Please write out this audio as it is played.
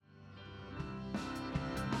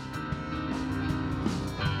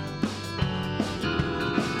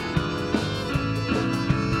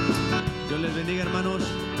bendiga, hermanos.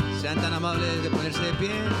 Sean tan amables de ponerse de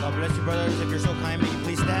pie. God bless you, brothers. If you're so kind, will you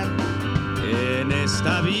please stand? En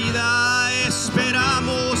esta vida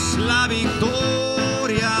esperamos la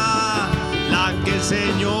victoria, la que el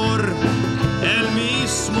Señor Él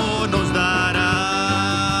mismo nos dará.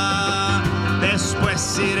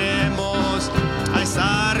 Después iremos a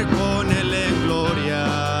estar con Él en gloria,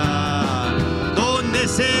 donde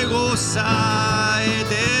se goza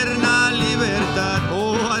eterna libertad.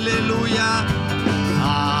 Oh, aleluya.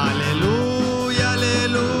 Aleluya,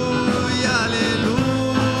 aleluya,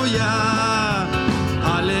 aleluya.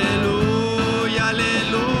 Aleluya,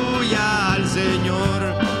 aleluya al Señor.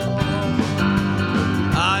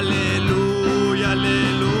 Aleluya,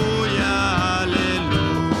 aleluya,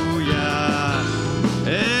 aleluya.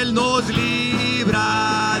 Él nos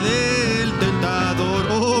libra del tentador.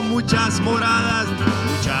 Oh, muchas moradas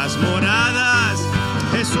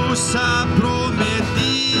Jesús ha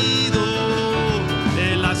prometido,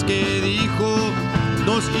 de las que dijo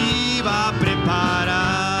nos iba a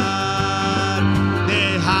preparar,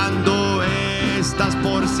 dejando estas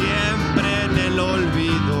por siempre en el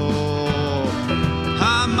olvido.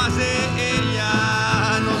 Jamás de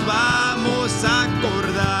ella nos vamos a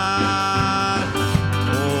acordar.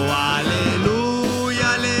 Oh,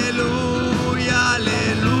 aleluya, aleluya,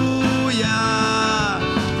 aleluya.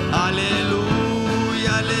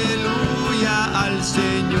 Aleluya, aleluya al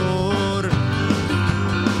Señor.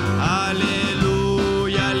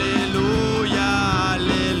 Aleluya, aleluya,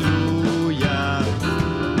 aleluya.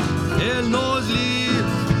 Él nos libra.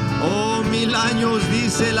 Oh, 1000 años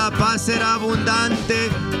dice la paz será abundante.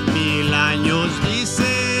 1000 años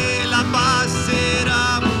dice la paz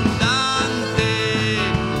será abundante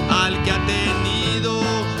al que ha tenido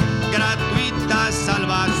gratuita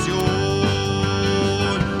salvación.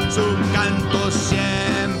 Su canto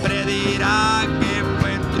siempre dirá que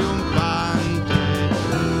fue triunfante,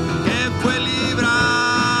 que fue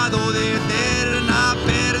librado de eterna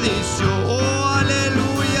perdición. Oh,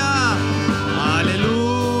 aleluya,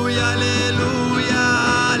 aleluya, aleluya,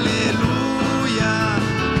 aleluya,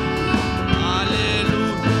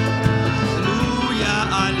 aleluya,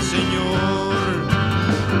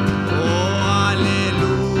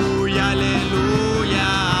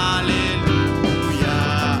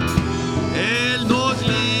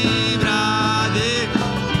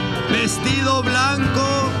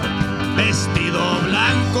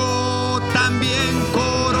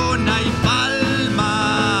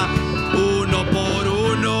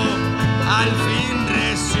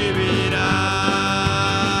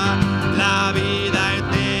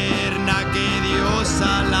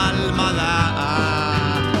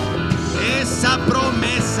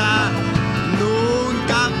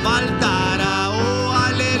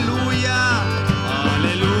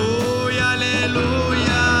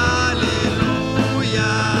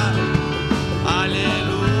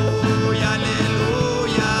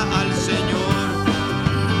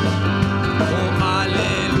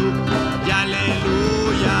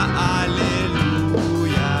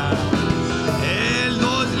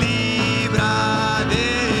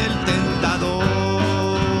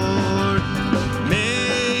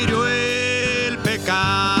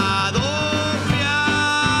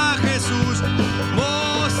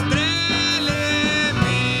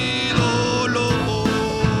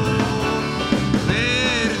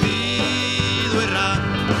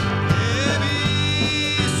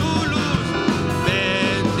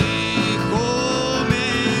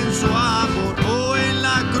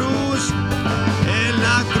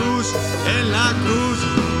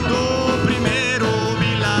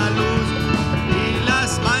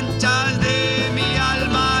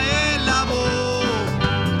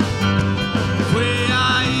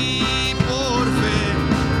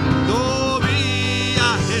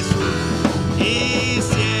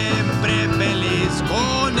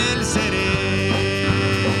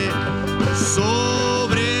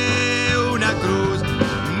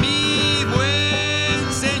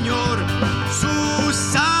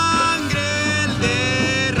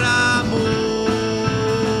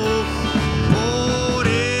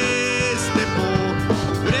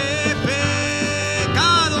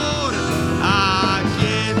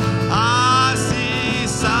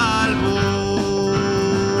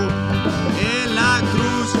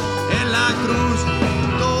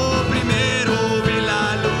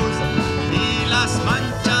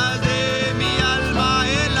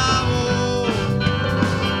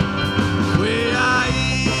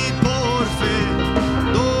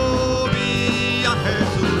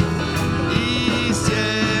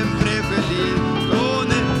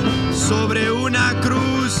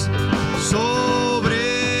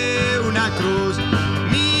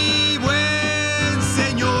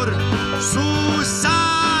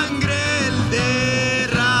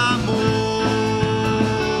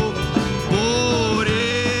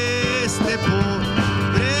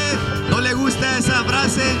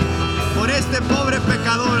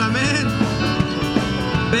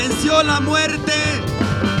 venció la muerte,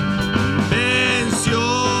 venció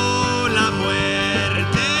la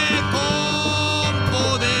muerte con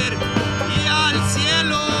poder y al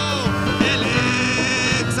cielo él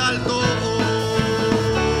exaltó.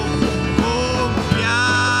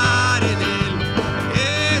 Confiar en él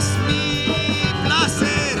es mi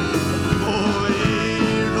placer,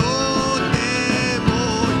 morir no temo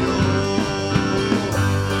yo.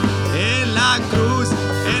 En la cruz,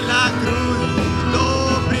 lo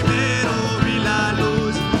primero vi la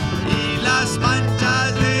luz y las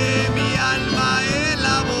manchas de mi alma él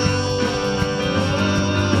lavó.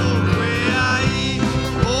 Fue ahí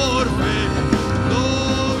por fe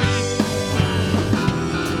lo vi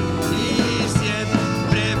y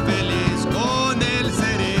siempre feliz con él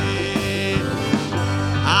seré.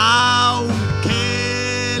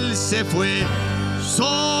 Aunque él se fue,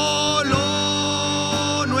 solo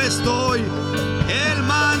no estoy. Él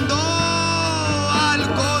mandó al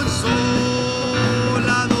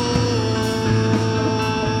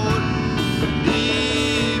Consolador,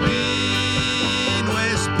 Divino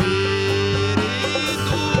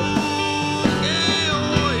Espíritu, que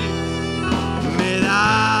hoy me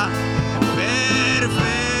da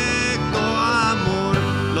perfecto amor.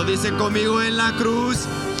 Lo dicen conmigo: en la cruz,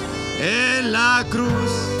 en la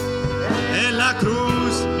cruz, en la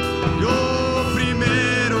cruz, yo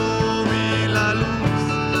primero vi la luz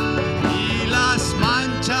y las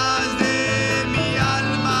manchas de mi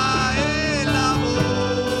alma él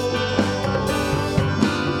lavó.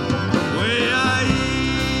 Fue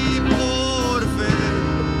ahí por fe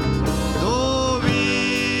lo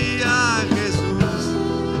vi a Jesús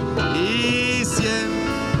y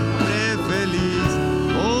siempre feliz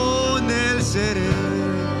con él seré.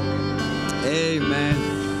 Amen.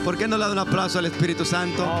 ¿Por qué no le da un aplauso al Espíritu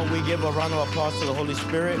Santo? Oh, we give a round of applause to the Holy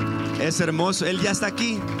Spirit. Es hermoso, Él ya está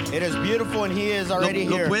aquí. It is beautiful and He is already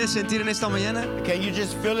 ¿Lo here. puedes sentir en esta mañana? Can you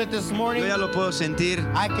just feel it this morning? Yo ya lo puedo sentir.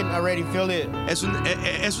 I can already feel it. Es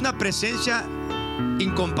una presencia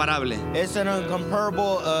incomparable. It's an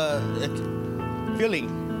incomparable feeling.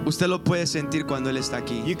 Usted lo puede sentir cuando Él está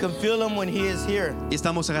aquí. You can feel Him when He is here. Y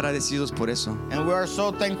estamos agradecidos por eso. And we are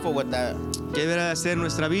so thankful with that. ¿Qué debería ser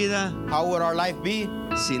nuestra vida How would our life be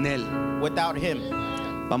sin Él? without Him?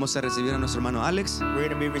 Vamos a recibir a nuestro hermano Alex. We're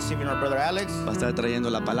going to be receiving our brother Alex. Va a estar trayendo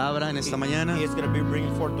la palabra en esta mañana. He is going to be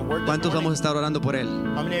bringing forth the word this ¿Cuántos vamos a morning. estar orando por Él?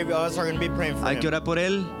 How many of us are going to be praying for Hay que him? orar por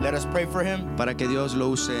Él Let us pray for him para que Dios lo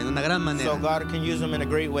use en una gran so manera God can use him in a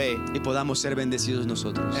great way y podamos ser bendecidos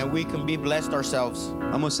nosotros. and we can be blessed ourselves.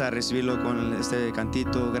 Vamos a recibirlo con este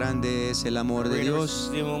cantito: grande es el amor de We're going to Dios.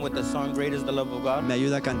 receive him with the song Great is the Love of God. Me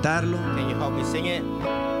ayuda a cantarlo. Can you help me sing it?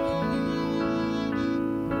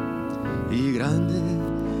 Y grande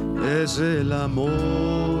es el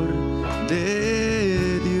amor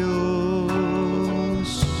de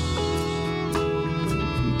Dios,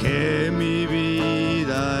 que mi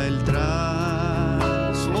vida Él transformó.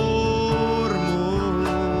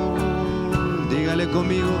 Dígale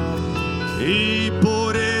conmigo: y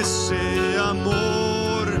por ese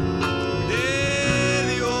amor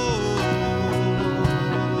de Dios,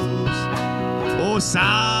 oh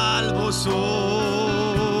salvo soy,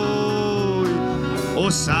 oh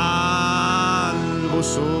salvo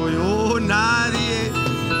soy, oh nadie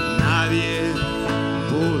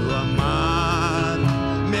pudo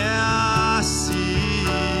amarme así,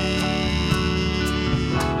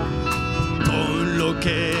 con lo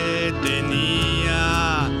que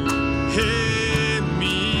tenía en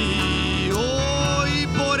mí. Oh, y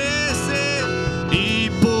por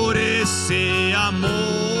ese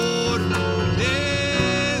amor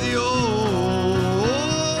de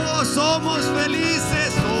Dios somos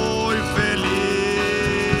felices.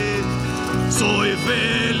 Soy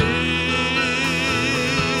feliz.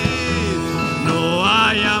 No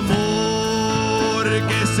hay amor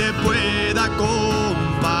que se pueda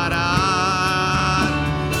comparar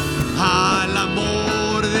al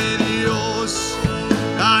amor de Dios,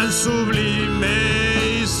 tan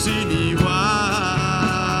sublime y sin igual,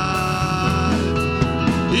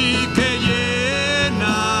 y que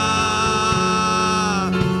llena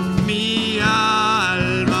mi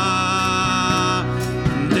alma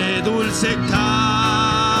de dulce calor.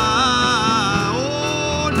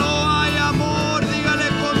 Oh, no hay amor, dígale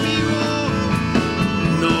conmigo: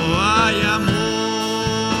 no hay amor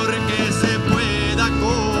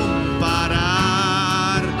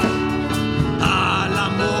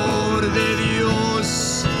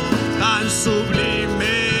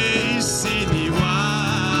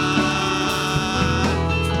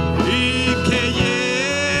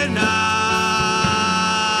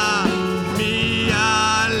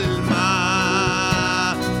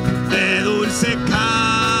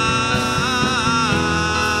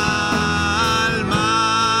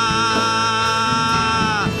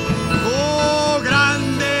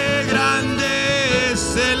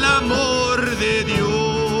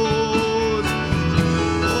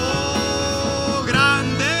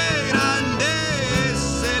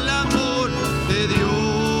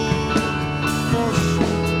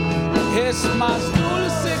más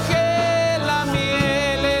dulce que la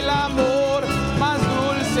miel, el amor, más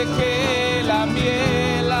dulce que la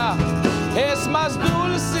miel, es más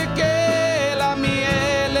dulce que la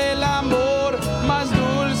miel, el amor, más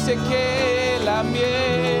dulce que la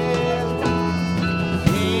miel.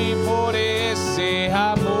 Y por ese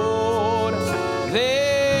amor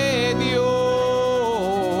de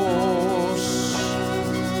Dios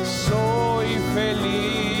soy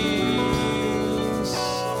feliz,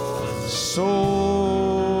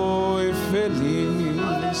 soy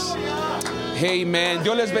feliz. Amen.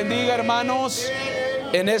 Dios les bendiga, hermanos,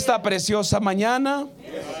 en esta preciosa mañana.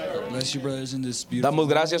 Bless you, brothers, in this beautiful Damos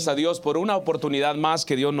gracias a Dios por una oportunidad más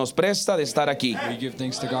que Dios nos presta de estar aquí. We give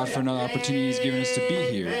thanks to God for another opportunity He's given us to be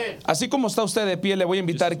here. Así como está usted de pie, le voy a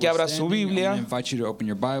invitar que abra su I'm Biblia going to invite you to open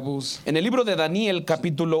your Bibles en el libro de Daniel,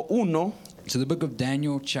 capítulo 1. to the book of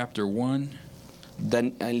Daniel, chapter 1.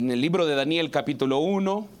 En el libro de Daniel, capítulo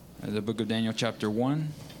 1. The book of Daniel, chapter 1.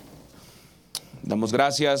 Damos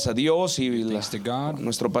gracias a Dios y Thanks to God,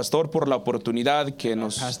 nuestro pastor por la oportunidad que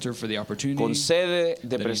nos pastor, for the opportunity concede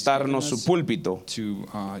de prestarnos su púlpito. to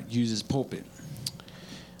use his pulpit.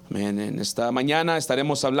 Amén. En esta mañana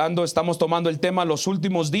estamos tomando el tema los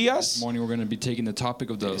últimos This días. morning we're going to be taking the topic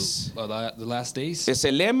of the Yes. the last days. Es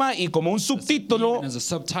el lema y como un subtítulo And as a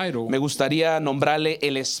subtitle, me gustaría nombrarle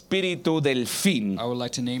el espíritu del fin. I would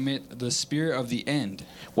like to name it The Spirit of the End.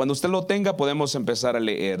 Cuando usted lo tenga podemos empezar a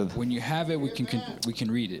leer. When you have it, we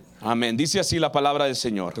can read it. Amén. Dice así la palabra del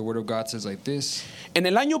Señor. The Word of God says like this. En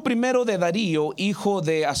el año primero de Darío, hijo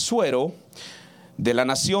de Asuero, de la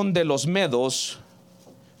nación de los Medos,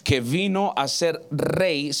 que vino a ser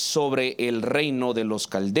rey sobre el reino de los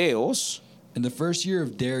caldeos, In the first year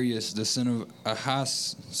of Darius, the son of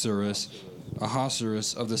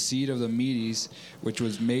Ahasuerus of the seed of the Medes, which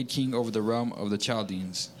was made king over the realm of the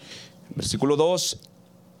Chaldeans. versículo 2,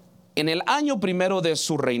 en el año primero de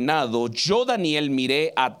su reinado, yo Daniel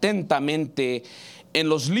miré atentamente en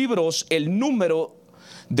los libros el número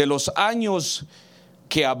de los años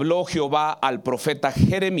que habló Jehová al profeta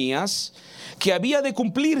Jeremías, que había de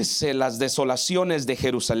cumplirse las desolaciones de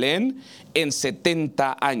Jerusalén en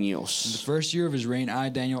 70 In the años. first year of his reign, I,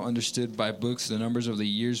 Daniel, understood by books the numbers of the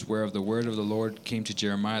years whereof the word of the Lord came to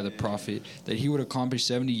Jeremiah the prophet, that he would accomplish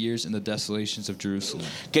 70 years in the desolations of Jerusalem.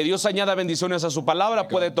 Que Dios añada bendiciones a su palabra,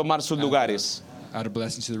 puede tomar sus lugares. Add a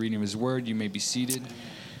blessing to the reading of his word. You may be seated.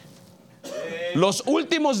 Los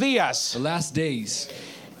últimos días, The last days,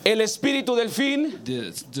 el espíritu del fin.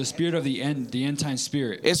 the spirit of the end time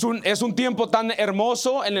spirit. Es un tiempo tan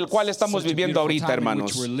hermoso en el cual estamos Such a viviendo beautiful ahorita, time in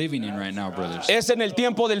which hermanos. we're living in right now, brothers. Es en el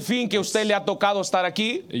tiempo del fin que usted le ha tocado estar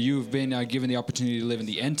aquí. You've been given the opportunity to live in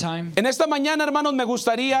the end time. En esta mañana, hermanos, me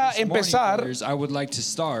gustaría This morning, empezar brothers, I would like to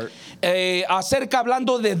start acerca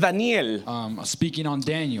hablando de Daniel. speaking on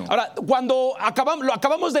Daniel. Ahora, cuando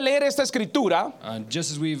acabamos de leer esta escritura,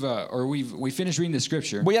 Just as we finished reading the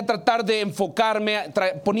scripture, voy a tratar de enfocarme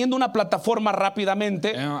poniendo una plataforma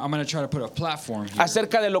rápidamente and I'm going to try to put a platform here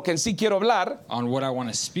acerca de lo que en sí quiero hablar on what I want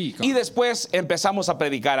to speak on. y después empezamos a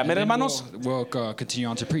predicar. And Amén, then hermanos. we'll continue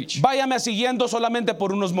on to preach. Váyame siguiendo solamente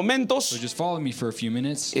por unos So momentos. just follow me for a few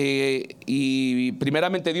minutes. Y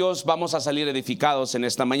primeramente Dios, vamos a salir edificados en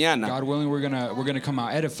esta mañana. God willing, we're gonna come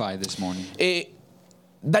out edified this morning.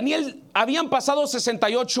 Daniel, habían pasado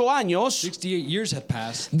 68 años 68 years had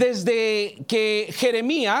passed desde que from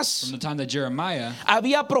Jeremías the time that Jeremiah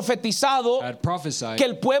había profetizado had prophesied que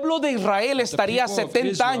el pueblo de Israel the estaría people of 70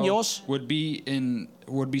 Israel años would be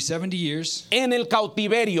 70 years en el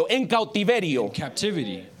cautiverio, in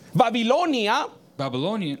captivity. Babilonia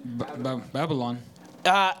Babylon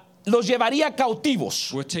los llevaría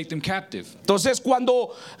cautivos. would take them captive. Entonces,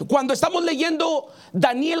 cuando estamos leyendo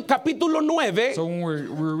Daniel capítulo 9, So when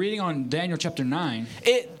we're reading on Daniel chapter 9,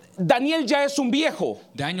 Daniel ya es un viejo.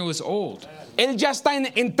 Daniel is old. Él ya está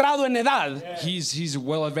entrado en edad. He's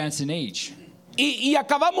well advanced in age. Y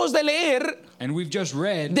acabamos de leer And we've just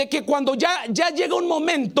read de que cuando ya llega un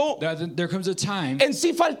momento, that there comes a time en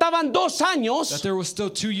sí faltaban 2 that años, there was still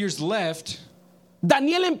 2 years left,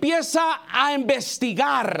 Daniel empieza a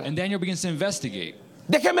investigar. and Daniel begins to investigate.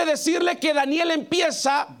 Déjeme decirle que Daniel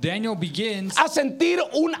empieza Daniel begins a sentir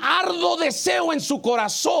un ardo deseo en su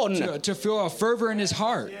corazón, to feel a fervor in his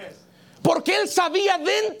heart. porque él sabía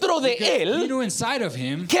dentro de He él knew inside of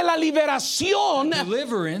him que la liberación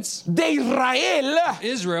deliverance, de Israel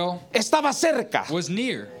Israel, estaba cerca. was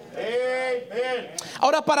near.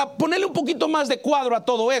 Ahora, para ponerle un poquito más de cuadro a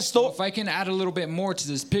todo esto, If I can add a little bit more to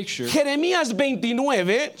this picture, Jeremías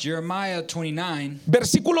 29, Jeremiah 29,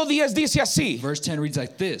 versículo 10 dice así. verse 10 reads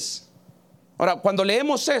like this. Ahora, cuando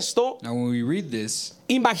leemos esto, Now, when we read this,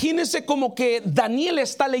 imagínense como que Daniel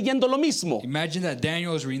está leyendo lo mismo. imagine that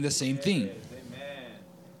Daniel is reading the same thing.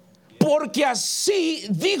 Porque así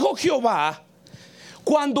dijo Jehová,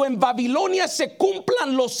 cuando en Babilonia se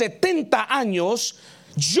cumplan los 70 años,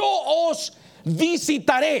 yo os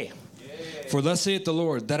visitaré. For thus saith the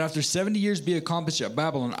Lord, that after 70 years be accomplished at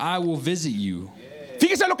Babylon, I will visit you.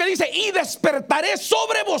 Fíjese lo que dice, y despertaré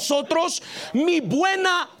sobre vosotros mi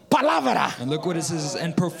buena palabra, And look what it says,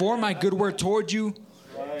 and perform my good word toward you,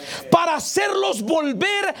 para hacerlos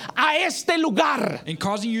volver a este lugar. and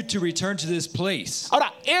causing you to return to this place.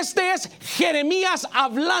 Ahora, este es Jeremías Now,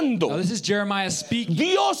 hablando. this is Jeremiah speaking.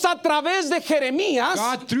 Dios a través de Jeremías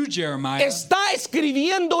God, through Jeremiah, está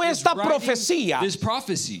escribiendo is esta writing profecía. this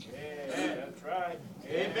prophecy.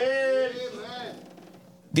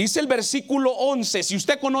 Dice el versículo 11, si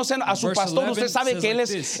usted conoce a su Verse pastor, 11 usted sabe says que él like es,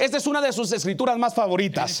 this. esta es una de sus escrituras más And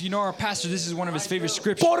favoritas. if you know our pastor, this is one of his favorite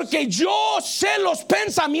scriptures. Porque yo sé los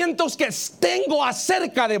pensamientos que tengo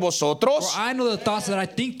acerca de For vosotros, I know the thoughts that I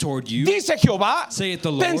think toward you, dice Jehová, saith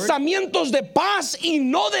the Lord, pensamientos de paz y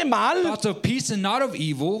no de mal, thoughts of peace and not of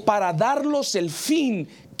evil, para darlos el fin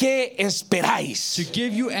que esperáis. to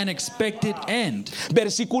give you an expected end.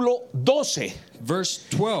 Versículo 12. Verse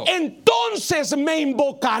 12. Entonces me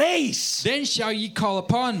invocaréis Then shall ye call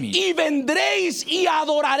upon me, y vendréis y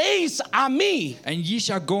adoraréis a mí, and ye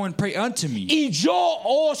shall go and pray unto me, y yo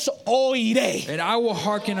os oiré. and I will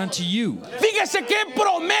hearken unto you. Fíjese qué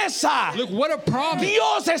promesa Look, what a promise.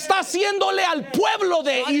 Dios está haciéndole al pueblo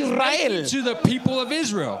de Israel. To the people of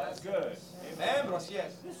Israel.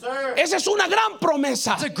 Esa es una gran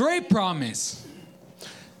promesa. It's a great promise.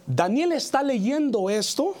 Daniel está leyendo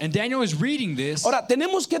esto. And Daniel is reading this. Ahora,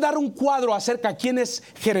 tenemos que dar un cuadro acerca de quién es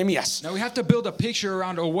Jeremías. Now we have to build a picture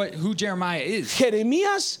around who Jeremiah is.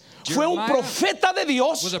 Jeremías fue un Jeremiah profeta de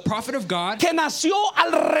Was Dios a prophet of God que nació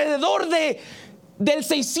alrededor del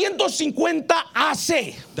 650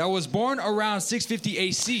 AC that was born around 650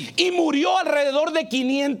 AC y murió alrededor de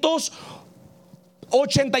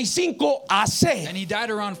 585 AC. and he died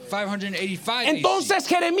around 585 AC. Entonces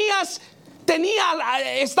Jeremías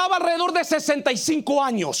estaba alrededor de 65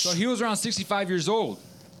 años. So he was around 65 years old.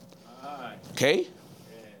 ¿Ok?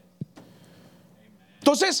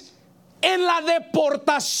 Entonces, en la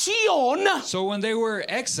deportación, So when they were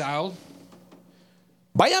exiled,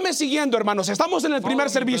 váyame siguiendo, hermanos. Estamos en el primer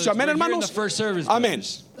follow me, servicio. brothers. Amén, We're here in hermanos. the first service, Amén.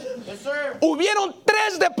 brothers. Hubieron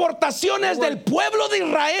 3 deportaciones del pueblo de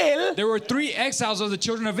Israel There were 3 exiles of the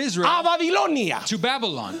children of Israel a Babilonia. to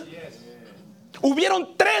Babylon.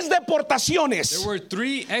 Hubieron 3 deportaciones. There were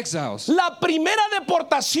 3 exiles. La primera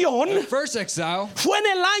deportación First exile fue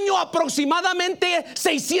en el año aproximadamente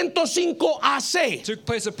 605 AC. took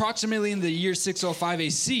place approximately in the year 605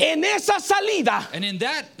 AC. En esa salida, And in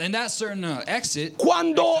that certain exit,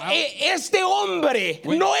 cuando exile, este hombre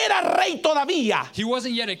no era rey todavía, he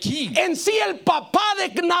wasn't yet a king. en sí el papá de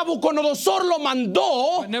Nabucodonosor lo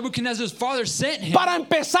mandó But Nebuchadnezzar's father sent him para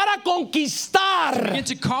empezar a conquistar begin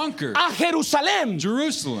to conquer a Jerusalén.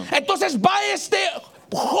 Jerusalem. Entonces va este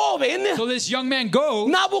joven So this young man goes,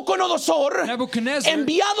 Nabucodonosor, Nebuchadnezzar,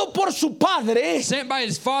 enviado por su padre, sent by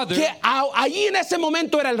his father, que allí en ese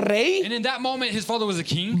momento era el rey, and in that moment his father was a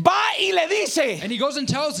king, va y le dice: and he goes and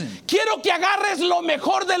tells him, quiero que agarres lo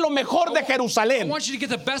mejor de I Jerusalén. want you to get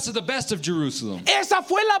the best of the best of Jerusalem. Esa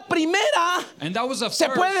fue la primera, And that was the se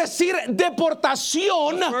puede decir,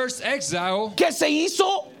 deportación first exile que se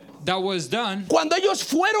hizo that was done. cuando ellos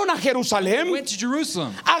fueron a Jerusalén. Went to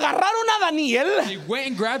Jerusalem. Agarraron a Daniel, They went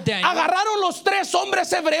and grabbed Daniel. agarraron los 3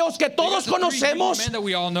 hombres hebreos que They got todos the 3 Hebrew conocemos men that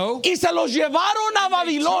we all know. y se los llevaron a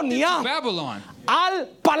They took them to Babilonia, Babylon, al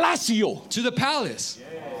palacio. to the palace.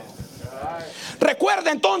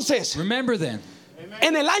 Recuerda entonces, Remember then,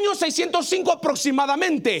 en el año 605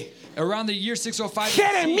 aproximadamente, around the year 605,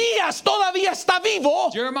 Jeremías todavía está vivo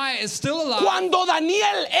Jeremiah is still alive. cuando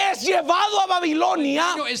Daniel es llevado a Babilonia.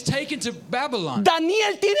 Daniel is taken to Babylon.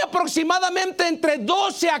 Daniel tiene aproximadamente entre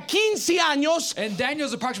 12 a 15 años And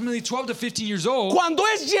Daniel's approximately 12 to 15 years old. cuando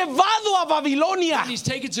es llevado a Babilonia. And he's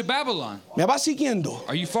taken to Babylon. ¿Me va siguiendo?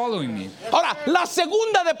 Are you following me? Ahora, la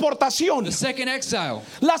segunda deportación. The second exile.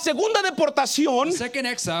 La segunda deportación Second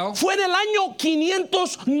exile fue en el año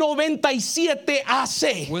 597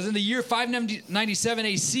 AC. was in the year 597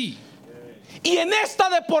 AC. Y en esta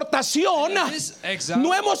deportación, This exile,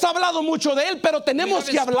 no hemos hablado mucho de él, pero we tenemos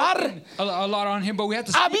haven't que hablar. spoken a lot on him, but we have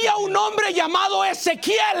to speak Había of un hombre llamado a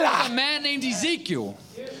Ezequiel man named Ezekiel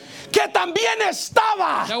que también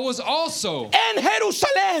estaba that was also en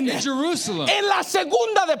Jerusalén. in Jerusalem. En la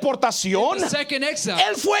segunda deportación, The second exile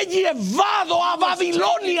él fue llevado a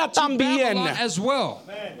Babilonia to Babylon también. as well.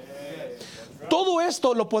 Todo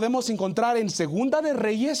esto lo podemos encontrar en Segunda de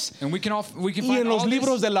Reyes And we can y find en los all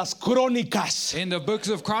libros this de las Crónicas. in the books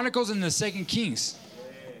of Chronicles and the Second Kings.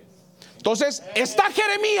 Entonces, está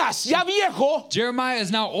Jeremías ya viejo, Jeremiah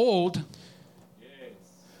is now old,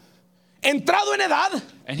 entrado en edad.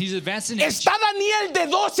 and he's advanced in age. Está Daniel de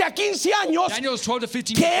 12 a 15 años, Daniel is 12 to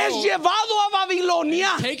 15 que years es old, llevado a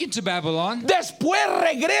Babilonia. taken to Babylon. Después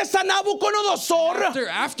regresa Nabucodonosor.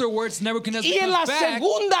 Afterwards, Nebuchadnezzar Y en la comes back.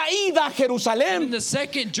 segunda ida a In Jerusalén, the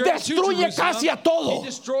second journey to destruye casi a Jerusalem, todo. he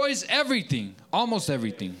destroys everything, almost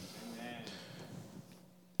everything.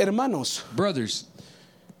 Hermanos, Brothers,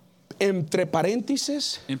 entre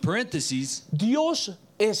paréntesis, in parentheses, Dios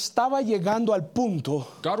estaba llegando al punto,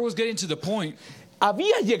 God was getting to the point,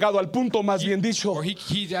 había llegado al punto más bien dicho, or he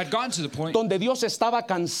had gotten to the point donde Dios estaba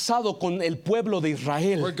cansado con el pueblo de where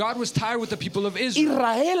Israel. God was tired with the people of Israel.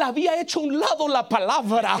 Israel había hecho a un lado la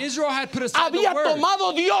palabra, Israel had put aside había the word.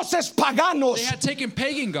 tomado dioses paganos, They had taken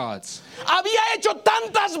pagan gods. había hecho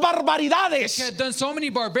tantas barbaridades. They had done so many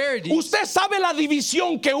barbarities. Usted sabe la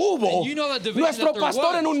división que hubo. And you know the division Nuestro that there pastor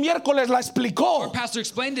was. en un miércoles la Our explicó. pastor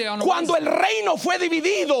explained it on a Cuando Wednesday. el reino fue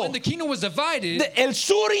dividido, When the kingdom was divided, el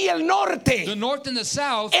sur y el the norte, north and the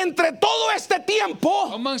south, entre todo este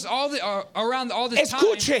tiempo, amongst all the around all this time,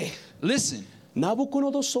 escuche, listen,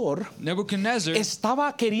 Nabucodonosor Nebuchadnezzar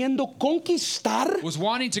estaba queriendo conquistar was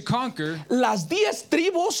wanting to conquer las 10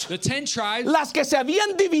 tribus, the 10 tribes, las que se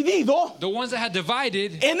habían dividido. the ones that had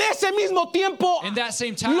divided. En ese mismo tiempo, In that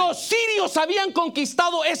same time, los sirios habían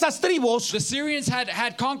conquistado esas tribus. the Syrians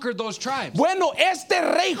had conquered those tribes. Bueno, este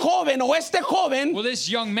rey joven o este joven, Well, this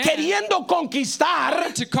young man, queriendo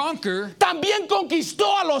conquistar, to conquer, también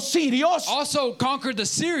conquistó a los sirios also conquered the y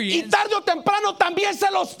Syrians. tarde o temprano también se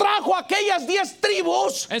los trajo a aquellas 10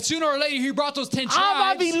 tribus And sooner or later, he brought those 10 a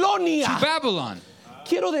tribes to Babilonia. Babylon.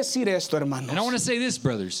 Quiero decir esto, And I want hermanos. to say this,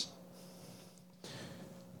 brothers.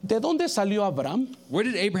 ¿De dónde salió Abraham? Where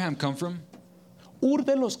did Abraham come from? Ur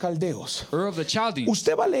de los Caldeos. Ur of the Chaldeans.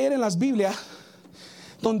 Usted va a leer en las Biblias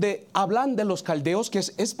donde hablan de los caldeos, que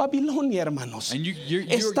es Babilonia, hermanos. And you're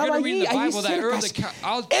Estaba going to read in allí, the ahí Bible that Ur of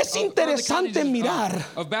cerca. the Es interesante mirar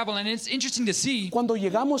of Babylon. And it's interesting to see cuando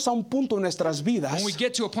llegamos a un punto en nuestras vidas, when we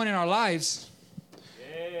get to a point in our lives,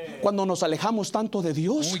 cuando nos alejamos tanto de when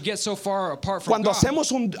Dios, we get so far apart from cuando God,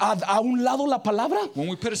 hacemos a un lado la palabra. when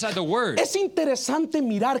we put aside the word. Es interesante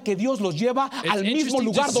mirar que Dios los lleva al mismo interesting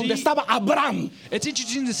lugar to donde see- estaba Abraham. It's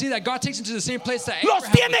interesting to see that God takes them to the same place that Los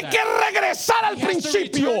Abraham tiene was que at. regresar al He has to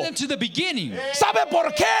principio. return them to the beginning. ¿Sabe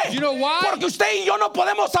por qué? You know why? Porque usted y yo no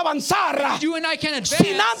podemos avanzar You and I can't sin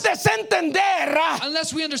advance antes entender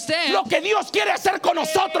unless we understand lo que Dios quiere hacer con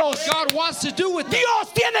nosotros. God wants to do with them.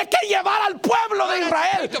 Dios tiene que llevar al pueblo de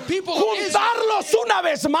Israel, The people of juntarlos una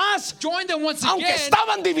vez más, Join them once aunque again.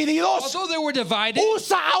 estaban divididos. Although they were divided,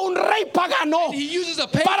 Usa a un rey pagano he uses a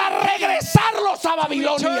pagan para regresarlos a king to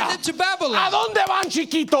Babilonia. return them to Babylon. ¿A dónde van,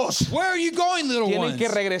 chiquitos? Where are you going, little Tienen ones? que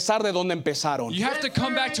regresar de donde empezaron. You have to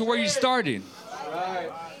come back to where you started.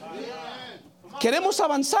 Queremos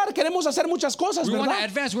avanzar, queremos hacer muchas cosas, We want to ¿verdad?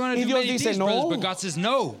 advance, we want to Y do Dios many dice, things, brothers, no, but God says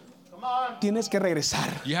no. tienes que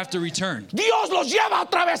regresar. You have to return. Dios los lleva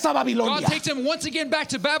otra vez a God Babilonia. takes them once again back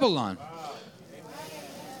to Babylon.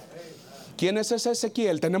 ¿Quién es ese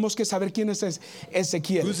Ezequiel? Tenemos que saber quién es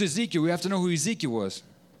Ezequiel. Who's Ezekiel? We have to know who Ezekiel was.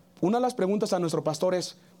 Una de las preguntas a nuestro pastor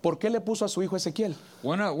es, ¿por qué le puso a su hijo Ezequiel?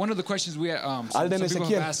 One of the questions we some Alden people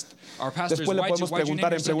Ezequiel. have asked our pastor is, Después le why'd you podemos name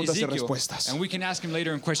preguntar your en son preguntas y Ezekiel? respuestas. And we can ask him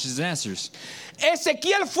later in questions and answers.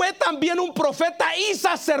 Ezequiel fue también un profeta y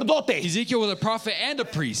sacerdote. Ezekiel was a prophet and a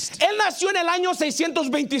priest. Él nació en el año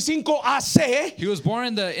 625 AC He was born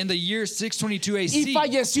in the year 622 y AC,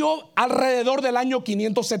 falleció alrededor del año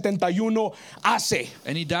 571 AC.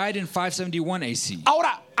 and he died in 571 AC.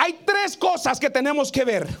 Ahora, hay tres cosas que tenemos que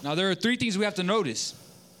ver. Now there are three things we have to notice.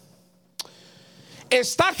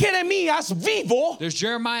 Está Jeremías vivo There's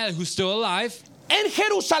Jeremiah, who's still alive en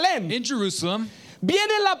Jerusalén. in Jerusalem.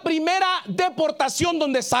 Viene la primera deportación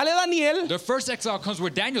donde sale Daniel. The first exile comes where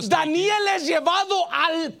Daniel's taken. Daniel es llevado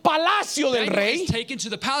al palacio del Daniel rey. is taken to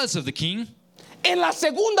the palace of the king. En la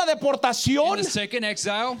segunda In deportación, the second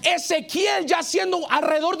exile, Ezequiel ya siendo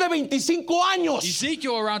alrededor de 25 años.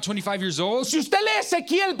 Ezekiel, around 25 years old. Si usted lee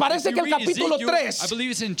Ezequiel, parece If que you el read capítulo Ezekiel, I 3 believe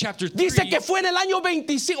it's in chapter 3. dice que fue en el año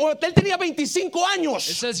 25, o él tenía 25 It años.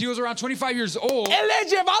 says he was around 25 years old. Él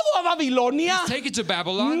es llevado a Babilonia, Taken to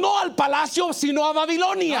Babylon. no al palacio, sino a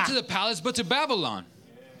Babilonia. Not to the palace, but to Babylon.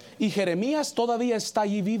 Y Jeremías todavía está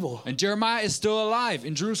allí vivo, And Jeremiah is still alive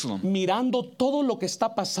in Jerusalem, mirando todo lo que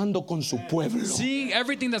está pasando con su pueblo. seeing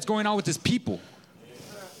everything that's going on with his people.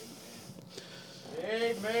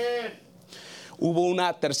 Hubo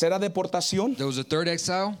una tercera deportación There was a third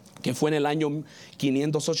exile. que fue en el año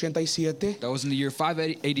 587, That was in the year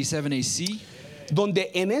 587 AC. donde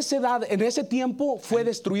en ese tiempo fue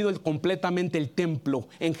destruido completamente el templo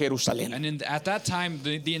en Jerusalén. And at that time,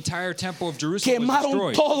 the entire temple of Jerusalem was Quemaron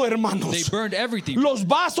destroyed. todo, They hermanos. burned everything. Los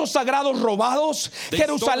vasos sagrados robados. They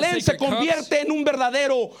stole Jerusalén the se sacred cups. convierte en un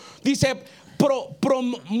verdadero, dice,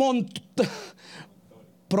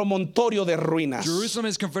 promontorio de ruinas. Jerusalem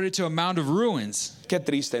is converted to a mound of ruins. Qué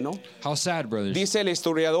triste, ¿no? How sad, brothers. Dice el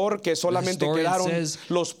historiador que solamente historian quedaron says-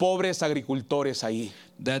 los pobres agricultores ahí.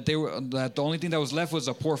 That the only thing that was left was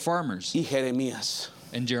the poor farmers Y Jeremías.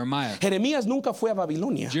 and Jeremiah. Jeremías nunca fue a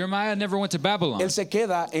Babilonia. Jeremiah never went to Babylon. Él se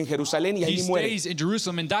queda en Jerusalén y He allí muere. stays in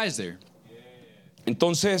Jerusalem and dies there.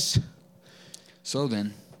 Entonces, So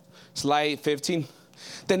then, slide 15.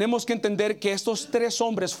 Tenemos que entender que estos tres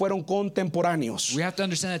hombres fueron contemporáneos. we have to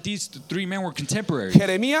understand that these three men were contemporaries.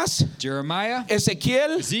 Jeremías, Jeremiah,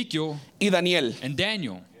 Ezequiel Ezekiel, y Daniel. and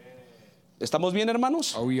Daniel. ¿Estamos bien,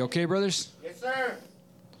 hermanos? Are we okay, brothers? Yes, sir.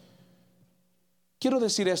 Quiero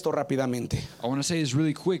decir esto rápidamente. I want to say this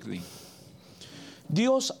really quickly.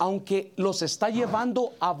 Dios, aunque los está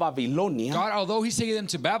llevando a Babilonia, God, although he's taking them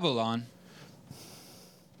to Babylon,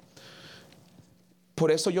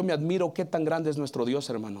 por eso yo me admiro qué tan grande es nuestro Dios,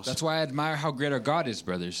 hermanos. that's why I admire how great our God is,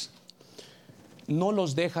 brothers. No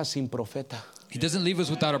los deja sin profeta. He doesn't leave us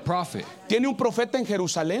without a prophet. Tiene un profeta en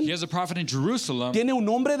Jerusalén. He has a prophet in Jerusalem. Tiene un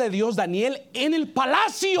hombre de Dios, Daniel, en el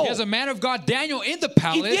palacio. He has a man of God, Daniel, in the Y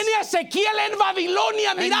palace. tiene a Ezequiel en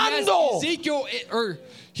Babilonia And he has mirando. Ezekiel, or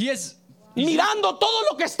he has Mirando todo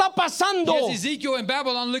lo que está pasando. He has Ezekiel in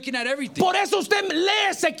Babylon looking at everything. Por eso usted lee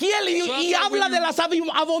Ezequiel y, So that's y why habla when de you- las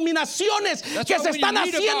abominaciones That's que why se when you están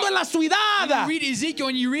read haciendo about- en la ciudad. When you read Ezekiel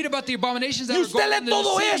and you read about the abominations that Y are usted going on in lee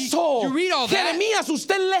todo the city, eso. you read all that. Jeremías,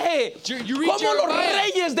 usted lee You read cómo los Jeremiah.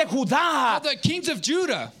 reyes de All Judá the kings of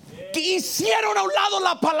Judah, que hicieron a un lado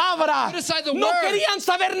la palabra. Put aside the No word. querían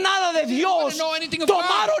saber nada de Dios. know anything of God.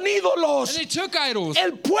 Tomaron ídolos. and they took idols.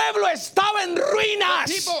 El pueblo estaba en ruinas.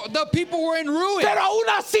 The people were in ruin. Pero aún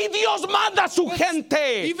así Dios manda a su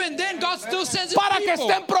gente Even then, God still sends his para que people.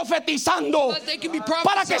 estén profetizando, So that they can be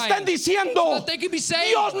para que estén prophesying. diciendo, So that they can be saying,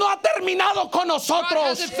 Dios no ha terminado con God nosotros.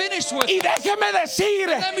 hasn't finished with Y us. déjeme decir,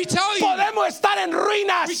 Let me tell you, podemos estar en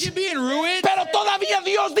ruinas, we can be in ruin. pero todavía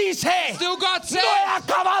Dios dice, Still God says, no he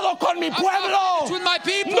acabado con mi I'm pueblo, not finished with my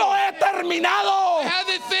people. no he terminado,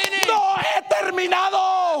 Haven't finished. no he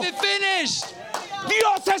terminado. Haven't finished.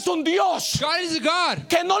 Dios es un Dios God is a God.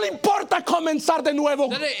 que no le importa comenzar de nuevo.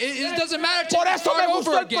 That it doesn't matter to Por eso start me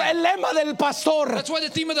over gustó el again. lema del pastor. That's why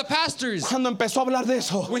the theme of the pastors, Cuando empezó a hablar de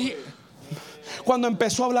eso, cuando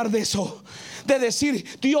empezó a hablar de eso, de decir,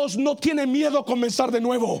 Dios no tiene miedo a comenzar de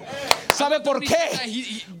nuevo. ¿Sabe por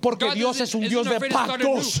qué? Porque God Dios es un Dios de afraid to start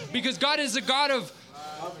anew. pactos. Because God is a God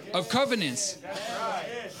of covenants.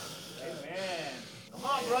 Come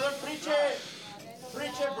on, brother. Preach it.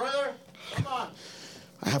 Preach it, brother. Come on.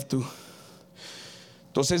 I have to.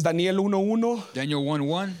 Entonces Daniel 1:1, Daniel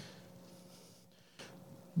 1:1.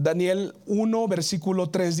 Daniel 1 versículo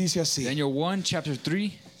 3 dice así. Daniel 1 chapter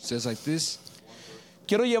 3 says like this.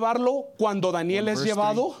 Quiero llevarlo cuando Daniel es Verse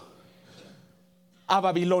llevado a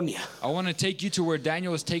Babilonia. I want to take you to where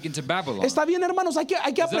Daniel was taken to Babylon. Está bien, hermanos, hay que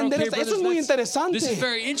Is that aprender okay, esto. Eso brothers? es muy This is interesante.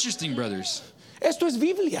 very interesting, brothers. Esto es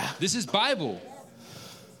Biblia. This is Bible.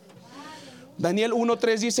 Daniel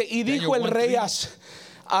 1:3 dice, y dijo el rey 1:3.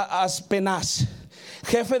 Aspenaz,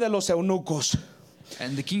 jefe de los eunucos,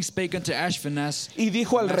 And the king spake unto Ashpenaz, y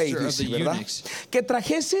dijo al rey, master of dice, the ¿verdad? eunuchs, Que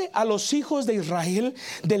trajese a los hijos de Israel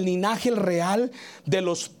del linaje real de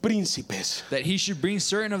los príncipes. that he should bring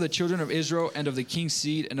certain of the children of Israel and of the king's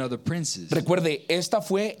seed and of the princes. Recuerde, esta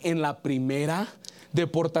fue en la primera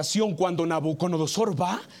deportación cuando Nabucodonosor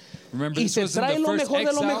va Remember, y this se was in trae the lo first mejor de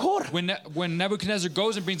lo exile mejor. when Nebuchadnezzar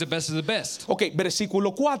goes and brings the best of the best. Ok,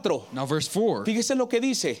 versículo 4. Now verse 4, Fíjese lo que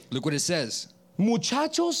dice. look what it says.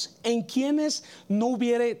 Muchachos en quienes no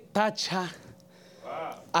hubiere tacha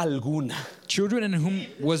alguna. Children in whom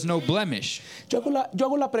was no blemish. Yo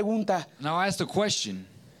hago la pregunta, Now I ask the question,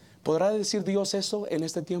 ¿podrá decir Dios eso en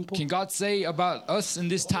este tiempo? can God say about us in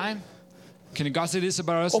this time? Can God say this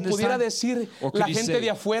about us O in this pudiera time? decir Or could la he gente say- de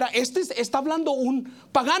afuera, está hablando un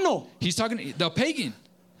pagano. He's talking, the pagan.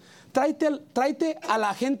 Tráete a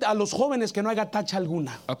la gente, a los jóvenes que no haga tacha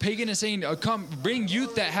alguna. A pagan is saying, come, bring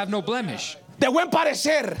youth that have no blemish, De buen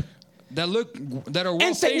parecer, that are well favored,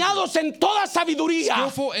 enseñados en toda sabiduría,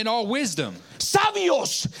 skillful in all wisdom,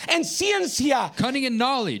 sabios en ciencia, cunning in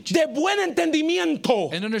knowledge, de buen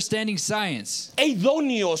entendimiento, and understanding science, e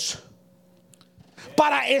idóneos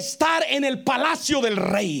para estar en el palacio del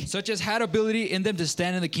rey. such as had ability in them to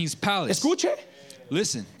stand in the king's palace. Escuche,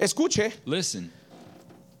 Listen, escuche, listen.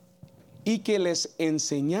 y que les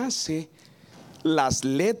enseñase las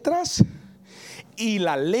letras y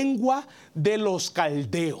la lengua de los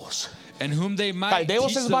caldeos. And whom they might Caldeos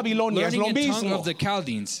teach es the Babilonia, es learning lo and tongue mismo. of the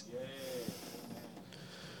Chaldeans.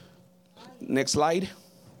 Next slide.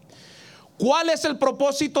 ¿Cuál es el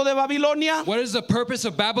propósito de Babilonia? What is the purpose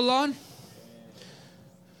of Babylon?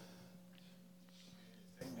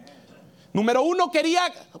 Número uno, quería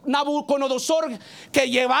Nabucodonosor que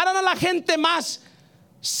llevaran a la gente más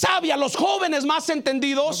sabia, los jóvenes más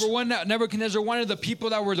entendidos, Number one, Nebuchadnezzar wanted the people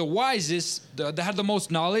that were the wisest, that had the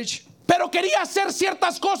most knowledge, pero quería hacer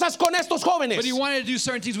ciertas cosas con estos jóvenes. but he wanted to do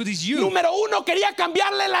certain things with his youth. Número uno, quería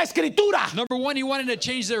cambiarle la escritura. Number one, he wanted to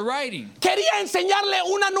change their writing. Quería enseñarle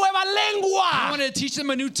una nueva He lengua. wanted to teach them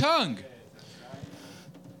a new tongue.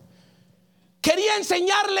 Quería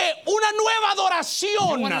enseñarle una nueva He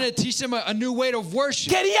adoración. wanted to teach them a new way of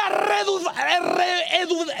worship. Quería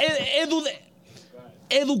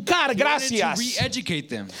educar, He wanted to gracias. re-educate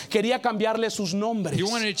them. Quería cambiarle sus nombres He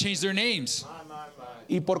wanted to change their names.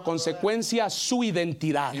 y por consecuencia su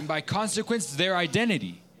identidad. And by consequence, their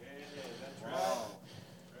identity.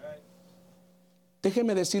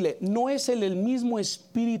 Déjeme decirle, no es el mismo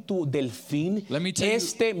espíritu del fin, Let me tell you-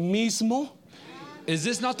 este mismo, Is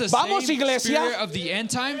this not the Vamos, same iglesia. spirit of the end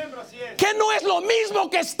time? que no es lo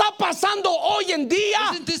mismo que está pasando hoy en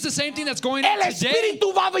día. Isn't this the same thing that's going on El today?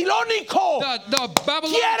 espíritu babilónico The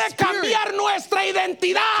Babylonian quiere spirit cambiar nuestra change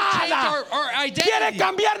identidad, our identity. quiere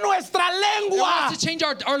cambiar nuestra It lengua, wants to change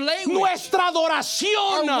our language, nuestra our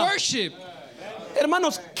adoración. worship.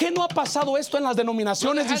 Hermanos, ¿qué no ha pasado esto en las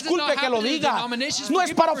denominaciones? Brother, has it Disculpe not que lo happened in diga. denominations? No es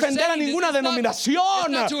Forgive para me for ofender a saying this. ninguna It's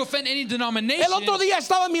denominación. not to offend any denomination. El otro día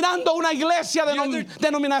estaba mirando una iglesia other-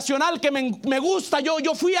 denominacional que me gusta.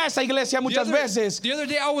 Yo fui a esa iglesia muchas veces. The other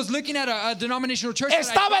day I was looking at a denominational church that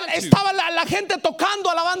Estaba, I got to. estaba la gente tocando,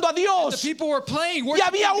 alabando a The Dios. people were playing, Y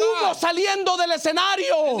worshiping había humo God. saliendo del There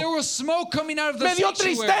escenario. was smoke coming out of the Me dio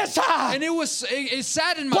sanctuary. tristeza. And it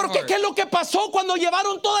saddened my Porque heart. ¿qué es lo que pasó cuando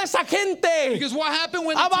llevaron toda esa gente Because what happened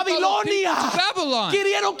when a they took all the people Babilonia? to Babylon?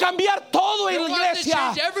 Quisieron cambiar todo en They la wanted to iglesia.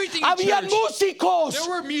 change everything in Habían church. músicos There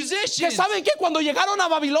were que musicians. saben que cuando llegaron a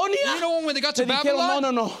Babilonia You know when they got to te dijeron,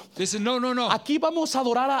 Babylon? no. They said, no. Aquí vamos a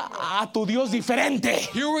adorar a tu Dios diferente.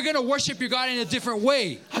 Here we're going to worship your God in a different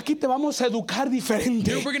way. Aquí te vamos a educar diferente.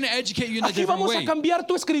 Here we're going to educate you in a Aquí different vamos a way. cambiar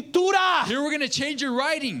tu escritura. Here we're going to change your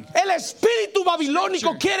writing. El espíritu babilónico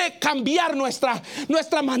Scripture. quiere cambiar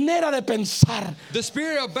nuestra manera de pensar. The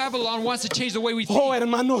spirit of Babylon wants to change the way we think. Oh,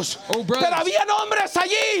 hermanos. Oh, brothers. Pero habían hombres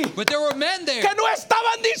allí But there were men there que no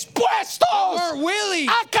estaban dispuestos weren't willing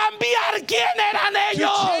a cambiar quién eran to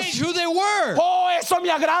change ellos. who they were. Oh, eso me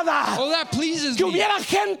agrada. Oh, that pleases Que me. hubiera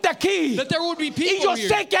gente aquí. That there would be Y people yo here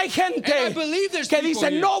sé que hay gente And I believe there's que people dice,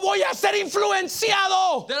 here. no voy a ser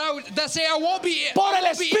influenciado that say I won't be por I el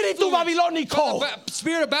won't be espíritu influenced babilónico. by the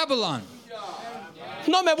spirit of Babylon.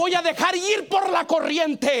 No me voy a dejar ir por la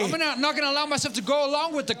corriente. I'm not going to allow myself to go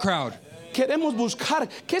along with the crowd. Queremos buscar,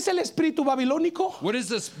 ¿qué es el espíritu babilónico? What is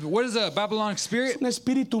this? What is a Babylonic spirit? Un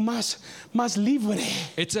espíritu más libre.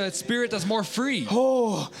 It's a spirit that's more free.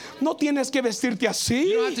 Oh, no tienes que vestirte así.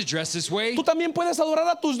 You don't have to dress this way. Tú también puedes adorar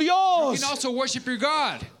a tus You dios. can also worship your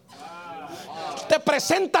God. Te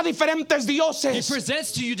presenta diferentes He dioses.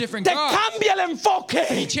 presents to you different Te gods. cambia el He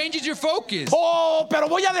enfoque. changes your focus. Oh, pero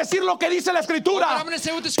voy a decir lo que dice la Oh, but escritura. I'm going to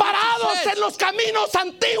say what the scripture Parados says. en los caminos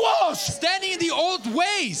antiguos. Standing in the old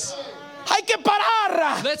ways. Hay que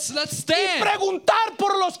parar Let's y stand preguntar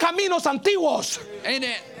por los caminos antiguos. and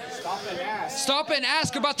stop and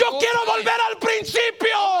ask about the Yo old quiero ways. volver al Go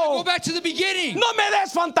principio. back to the beginning. No me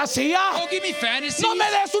des fantasía. Don't give me fantasies. No me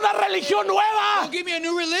des una religión nueva. Don't give me a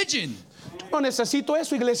new religion. No necesito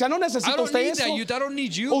eso, iglesia. No I necesito don't usted need eso. that. I don't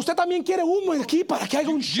need O you. usted también quiere humo aquí para que haga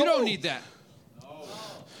un You show. don't need that.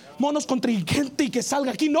 Monos contingente y que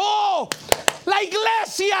salga aquí. No. La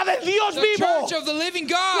iglesia de Dios The vivo. church of the living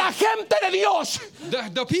La God. gente de Dios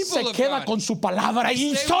The people se of queda God. con su palabra y Stay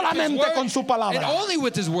with His solamente word con su and palabra. only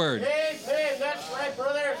with His word. Amen. That's right,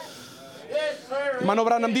 brother. Yes, sir. Hermano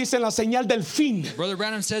Branham dice en la señal del fin. Brother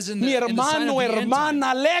Branham says in Mi the sign of hermano, the end time.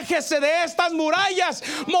 hermana, aléjese de estas murallas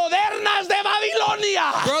modernas de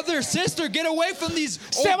Babilonia. Brother, sister, get away from these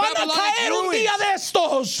old Se van a Babylonic caer un día ruins. de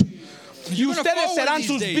estos. Y You're gonna ustedes fall one serán of these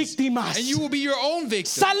sus days, víctimas. and you will be your own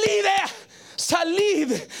victim.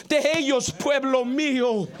 Salid de ellos, pueblo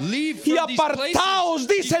mío, Leave y from these apartaos, places,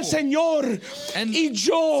 dice el people, Señor, and y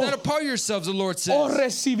yo set apart yourselves, the Lord os says,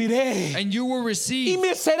 recibiré, and you will y receive.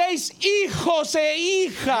 me seréis hijos e You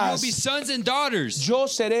will hijas. be sons and daughters, Yo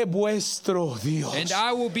seré vuestro Dios. and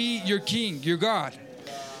I will be your king, your God.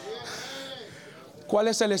 ¿Cuál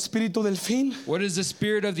es el espíritu del fin? What is the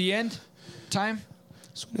spirit of the end time?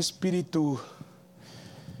 Es un espíritu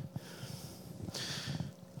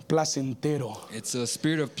placentero. It's a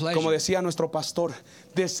spirit of pleasure. Como decía nuestro pastor,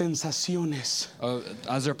 de sensaciones.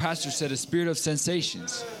 As our pastor said, a spirit of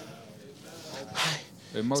sensations.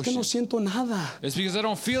 Es que no Emotions. siento nada. It's because I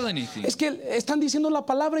don't feel anything. Es que están diciendo la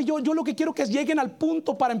palabra y yo lo que quiero que lleguen al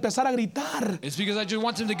punto para empezar a gritar. It's because I just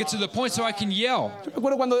want them to get to the point so I can yell. Yo me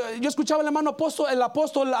acuerdo cuando yo escuchaba al hermano apóstol, el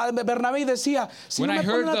apóstol Bernabé y decía, si When no I me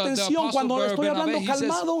heard ponen the atención apostle cuando estoy Bernabé, hablando he says-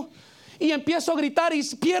 calmado y empiezo a gritar y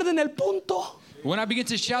pierden el punto When I begin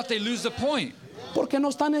to shout, they lose the point porque no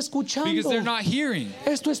están escuchando. because they're not hearing.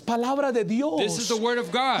 Esto es palabra de Dios. This is the word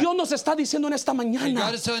of God. Dios nos está diciendo en esta And mañana,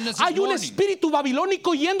 God is telling us this hay un morning. espíritu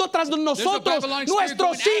babilónico yendo tras de There's a nosotros, Babylonic spirit going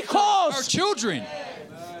nuestros after our hijos, children.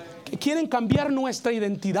 que quieren cambiar nuestra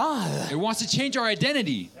identidad. It wants to change our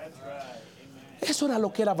identity. Eso era lo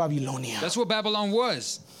que era Babilonia. That's what Babylon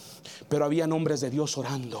was. Pero había hombres de Dios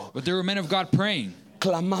orando, But there were men of God praying,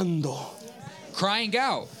 clamando, crying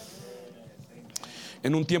out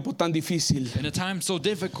en un tiempo tan difícil, in a time so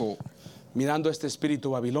difficult. mirando este espíritu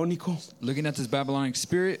babilónico. Looking at this Babylonic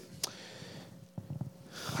spirit,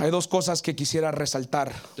 Hay dos cosas que quisiera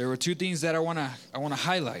resaltar. there were two things that I wanna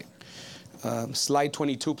highlight. Slide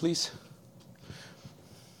 22, please.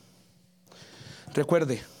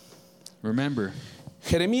 Recuerde, Remember,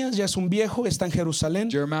 Jeremías ya es un viejo, está en Jerusalén.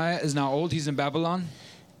 Jeremiah is now old. He's in Babylon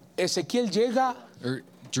Ezequiel llega or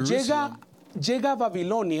Jerusalem, a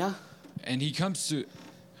Babilonia. and he comes to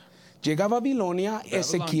Llega a Babilonia,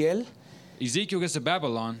 Ezequiel, Ezekiel gets to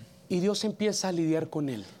Babylon, y Dios empieza a lidiar con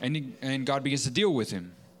él. and God begins to deal with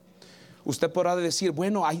him. Usted podrá decir,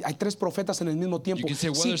 bueno, hay tres profetas en el mismo You tiempo. can say,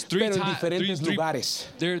 well, Sí, there's three pero en times. diferentes lugares.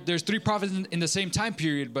 There's three prophets in the same time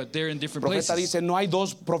period, but they're in El different profeta places. dice, no hay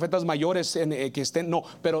dos profetas mayores que estén, no,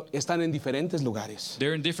 pero están en diferentes lugares.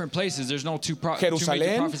 They're in different places. There's no two major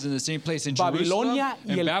Jerusalén, prophets in the same place. In Babilonia Jerusalem,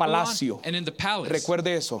 y in el Babylon, palacio. and in the palace.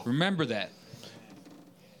 Recuerde eso. Remember that.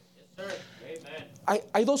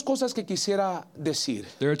 Hay dos cosas que quisiera decir.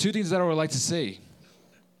 There are two things that I would like to say.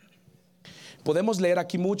 Podemos leer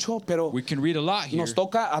aquí mucho, pero We can read a lot here, nos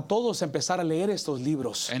toca a todos empezar a leer estos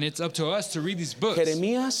libros. and it's up to us to read these books.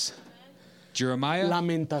 Jeremías, Jeremiah,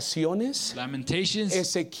 Lamentaciones, Lamentations,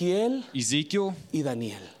 Ezequiel Ezekiel, y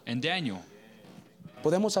Daniel. and Daniel.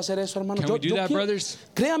 ¿Podemos hacer eso, hermano? Can we do that, brothers?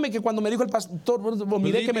 Créame que cuando me dijo el pastor,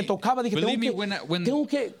 miré Believe que me me- tocaba, dije, believe tengo, me, que, when- tengo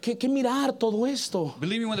que mirar todo esto.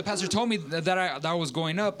 Believe me, when the pastor told me that I was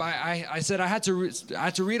going up, I said I had to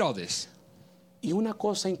read all this, Y una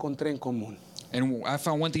cosa encontré en común and I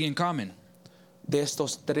found one thing in common de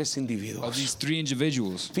estos tres of individuos. these three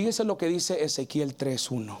individuals. Fíjese lo que dice Ezequiel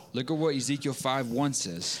 3:1. Look at what Ezekiel 5:1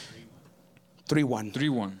 says. 3:1.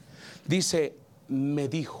 3:1. Dice, me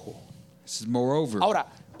dijo. It says, moreover. Ahora,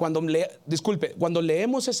 cuando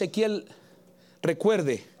leemos Ezequiel,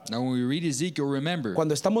 recuerde, Now, when we read Ezekiel, remember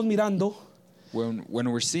cuando estamos mirando, when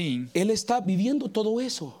we're seeing él está viviendo todo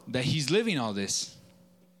eso. that he's living all this.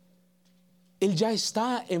 Él ya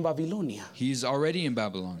está en Babilonia. He's already in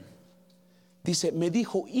Babylon. Dice, me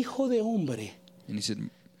dijo, hijo de hombre, And he said,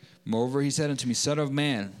 moreover, he said unto me, son of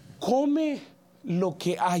man, come lo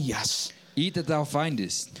que hayas. eat that thou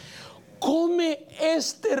findest. Come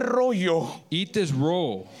este rollo Eat this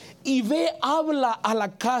roll, y ve, habla a la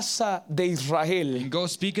casa de Israel. and go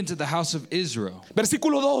speak unto the house of Israel.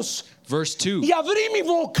 Versículo 2. Verse 2. Y abrí mi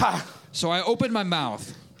boca So I opened my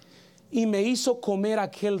mouth, y me hizo comer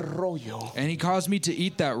aquel rollo. and he caused me to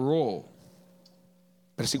eat that roll.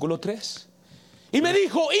 Versículo 3. Y me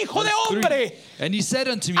dijo, hijo de Verse 3. hombre, And he said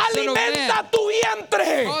unto me, son of alimenta man, tu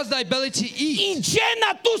vientre cause thy belly to y eat,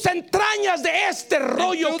 llena tus entrañas de este and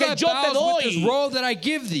rollo fill que thy yo te bowels with this doy. roll that I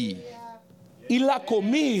give thee. Y la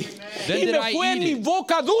comí Then y did me I fue en eat mi it.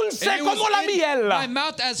 boca dulce And it como la was in miel. my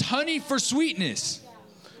mouth as honey for sweetness.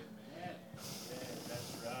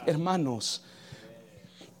 Hermanos,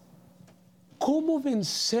 ¿cómo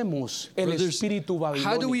vencemos el Brothers, espíritu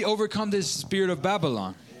how do we babilónico? overcome this spirit of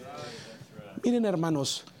Babylon? Miren,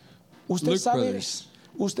 hermanos, usted Look,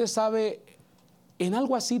 usted sabe en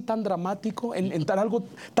algo así tan dramático, en algo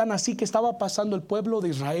tan así que estaba pasando el pueblo de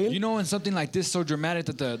Israel, You know, in something like this so dramatic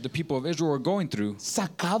that the people of Israel were going through,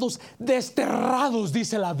 sacados, desterrados,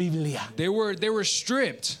 dice la Biblia, they were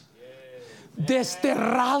stripped.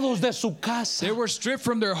 desterrados de su casa. They were stripped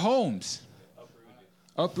from their homes.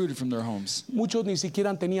 Uprooted from their homes. Muchos ni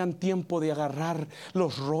siquiera tenían tiempo de agarrar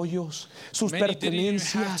los rollos, sus Many didn't even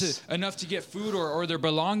have pertenencias. enough to get food or their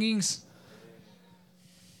belongings.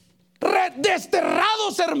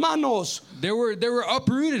 Desterrados, hermanos. They were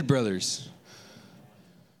uprooted, brothers.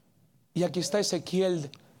 Y aquí está Ezequiel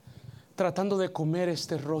tratando de comer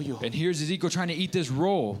este rollo. And here's Ezekiel trying to eat this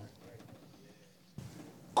roll.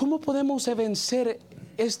 ¿Cómo podemos vencer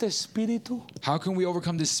este espíritu How can we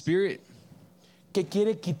overcome this spirit que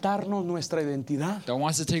quiere quitarnos nuestra identidad? that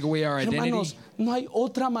wants to take away our identity? Hermanos, no hay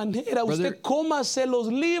otra manera. Brother, Usted cómase los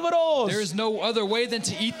libros. There is no other way than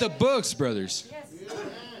to eat the books, brothers.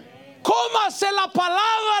 Cómase la The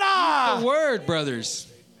palabra. word, brothers.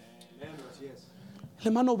 El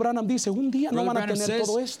hermano Branham dice, un día no Brother van a Branham tener says,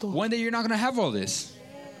 todo esto. one day you're not going to have all this.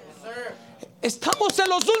 Estamos en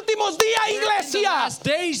los últimos días, In the iglesia. last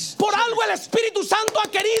days, Por algo el Espíritu Santo ha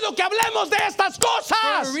querido que hablemos de estas for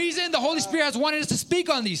cosas. a reason, the Holy Spirit has wanted us to speak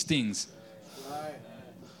on these things.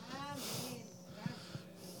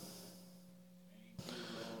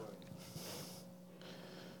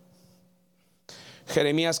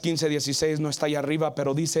 Jeremías 15:16 no está allá arriba,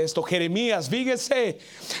 pero dice esto: Jeremías, fíjese,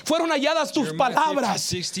 fueron halladas tus Jeremiah palabras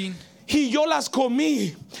 15:16. y yo las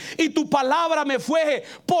comí, y tu palabra me fue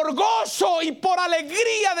por gozo y por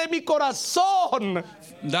alegría de mi corazón,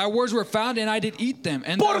 Thy words were found, and I did eat them.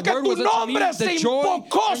 And thy porque word tu was unto me nombre the se joy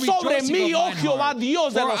invocó and sobre rejoicing mí, of oh mine Jehová, heart.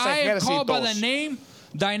 Dios de For los I am called by ejércitos.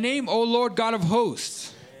 thy name, O Lord God of hosts.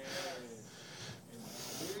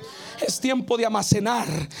 Es tiempo de almacenar,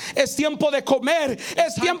 es tiempo de comer,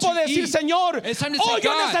 es time tiempo to de decir, eat. Señor, It's time to say, hoy yo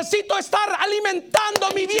God, necesito estar alimentando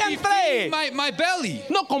mi To be feeding vientre, my belly,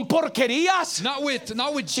 no con porquerías, not with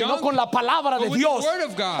sino junk, con la palabra but de with Dios. the word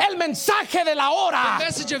of God. El mensaje de la hora The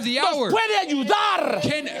message of the nos hour puede ayudar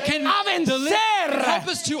can a deliver, can help vencer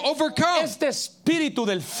us to overcome este espíritu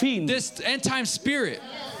del fin. this end time spirit.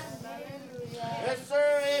 Yes,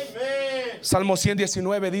 sir. Amen. Salmo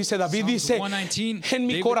 119 dice, David Psalms dice, 119, en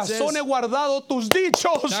mi David corazón says, he guardado tus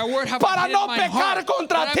dichos Thy word have I para hid no in mine pecar heart,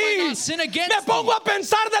 contra that I might ti. not sin against Me pongo thee. a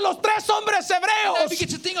pensar de los tres hombres I hebreos. begin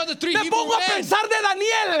to think of the three Me Hebrew pongo a men, pensar de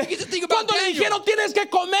Daniel begin to think about cuando le Daniel. dijeron tienes que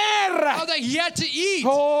comer. how that he had to eat.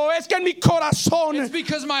 Oh, es que en mi corazón It's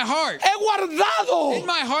because my heart, he guardado in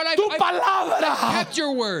my heart, tu I palabra. kept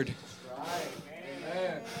your word.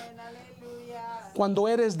 Cuando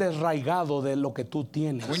eres desraigado de lo que tú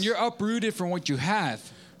tienes, When you're uprooted from what you have,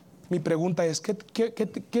 mi pregunta es, ¿qué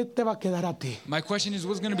te va a quedar a ti? my question is,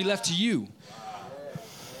 what's going to be left to you?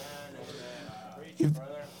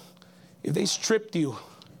 If they stripped you,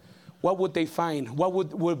 what would they find? What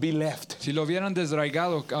would be left? Si lo hubieran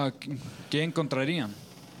desraigado, ¿qué encontrarían?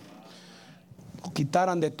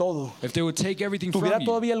 Quitaran de todo. If they would take everything from ¿Tuviera you,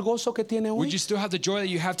 todavía el gozo que tiene would hoy? you still have the joy that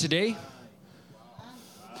you have today?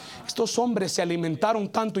 Estos hombres se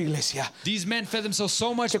alimentaron tanto, iglesia, These men fed themselves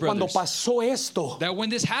so much, que cuando brothers, pasó esto, that when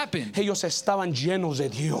this happened, ellos estaban llenos de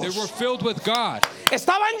they were Dios. filled with God.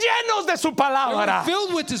 Estaban llenos de su They palabra. were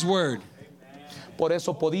filled with His word. Por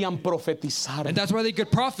eso podían profetizar. And that's why they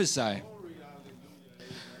could prophesy.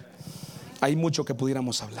 Hay mucho que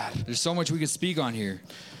pudiéramos hablar. There's so much we could speak on here.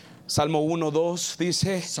 Salmo 1:2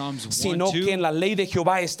 dice, Psalms 1, sino 2. que en la ley de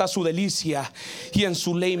Jehová está su delicia, y en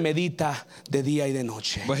su ley medita de día y de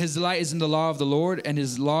noche. But his delight is in the law of the Lord, and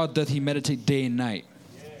his law doth he meditate day and night.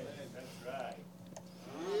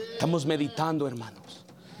 Estamos meditando, hermanos.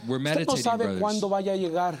 We're ¿Usted no meditating, sabe brothers. cuándo vaya a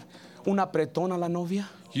llegar un apretón a la novia?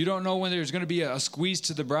 You don't know when there's going to be a squeeze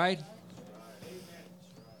to the bride?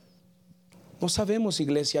 No sabemos,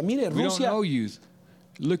 iglesia. Mire, We don't Rusia, know, youth.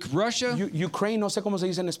 Look, Russia, Ukraine, no sé cómo se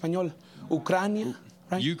dice en español. Ucrania.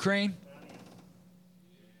 Right? Ukraine.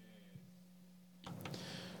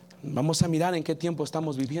 Vamos a mirar en qué tiempo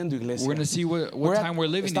estamos viviendo, iglesia. We're going to see what time we're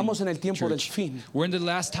living Estamos in. en el tiempo del church. fin. We're in the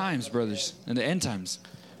last times, brothers, in the end times.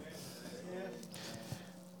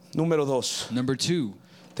 Número 2. Number 2,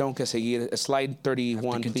 Tengo que seguir. Slide to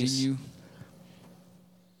 31, please. continue.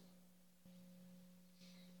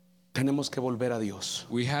 Tenemos que volver a Dios.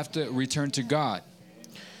 We have to return to God.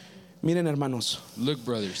 Miren, hermanos, Look,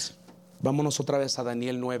 brothers, vámonos otra vez a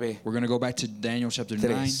Daniel 9:3. we're going to go back to Daniel chapter 9,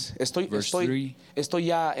 verse 3. Estoy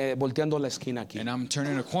ya volteando la esquina aquí. And I'm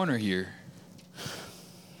turning a corner here.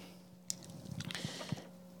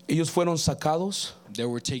 Ellos fueron sacados They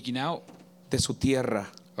were taken out de su tierra.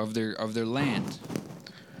 of their land.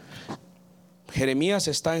 Jeremías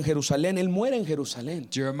está en Jerusalén, él muere en Jerusalén.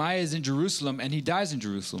 Jeremiah is in Jerusalem, and he dies in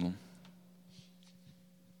Jerusalem.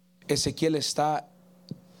 Ezequiel está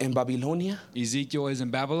en Babilonia. Ezekiel is in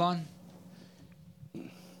Babylon.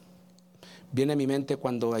 Viene a mi mente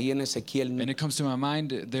cuando ahí en Ezequiel And it comes to my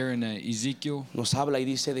mind there in Ezekiel, nos habla y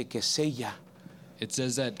dice de que sella it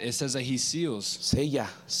says that he seals. sella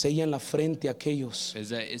en la frente a aquellos Is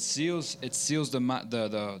that it seals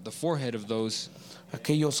the forehead of those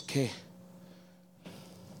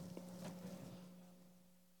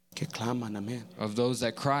que claman, amén,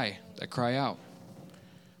 that cry out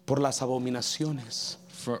por las abominaciones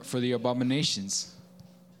for the abominations.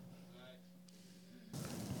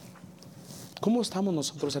 ¿Cómo estamos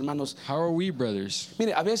nosotros, hermanos? How are we, brothers?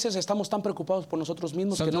 Mire, a veces estamos tan preocupados por nosotros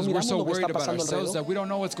mismos que no Sometimes we're miramos so lo que está worried about pasando ourselves that alrededor. we don't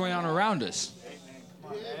know what's going on around us.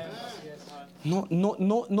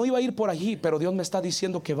 No iba a ir por allí, pero Dios me está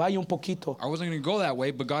diciendo que vaya un poquito. I wasn't going to go that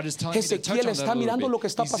way, but God is telling me to touch Ezequiel on está that a mirando little lo bit. que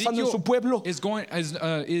está pasando en su Ezekiel pueblo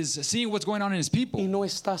is seeing what's going on in his people, y no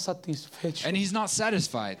está satisfecho. and he's not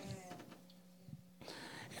satisfied.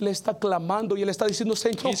 Él está clamando y él está diciendo,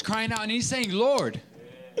 Señor, He's crying out and he's saying, Lord,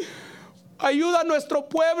 ayuda a nuestro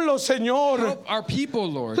pueblo, Señor. help our people,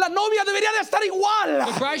 Lord. La novia debería de estar The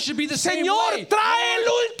igual. bride should be the same Señor, way. trae el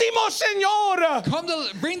último, Señor. Come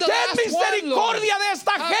to bring the Ten last one, Lord. misericordia de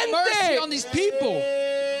esta Have mercy on gente. these people.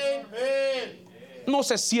 No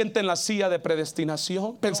se siente en la silla de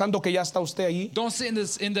predestinación pensando que ya está usted ahí. Don't sit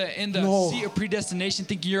in the No. seat of predestination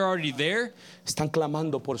thinking you're already there, Están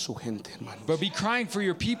clamando por su gente, hermano. but be crying for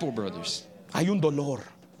your people, brothers. Hay un dolor.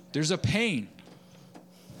 There's a pain.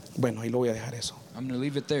 Bueno, ahí lo voy a dejar eso. I'm going to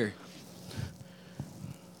leave it there.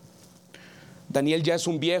 Daniel ya es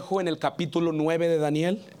un viejo en el capítulo 9 de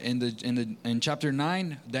Daniel. In chapter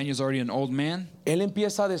 9, Daniel's already an old man. Él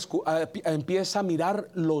empieza a mirar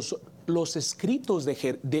los escritos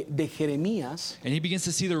de Jeremías. And he begins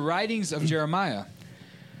to see the writings of Jeremiah.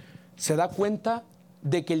 Se da cuenta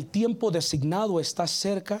de que el tiempo designado está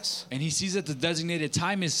cerca And he sees that the designated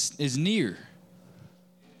time is near.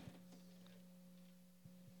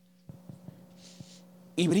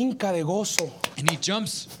 y brinca de gozo. And he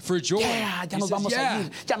jumps for joy. Ya He nos says, vamos a yeah, ir.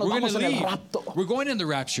 Ya nos we're vamos going to en el leave. rapto. We're going in the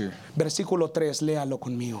rapture. Versículo 3, léalo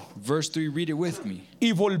conmigo. Verse 3, read it with me.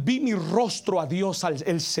 Y volví mi rostro a Dios,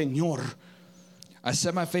 el Señor, I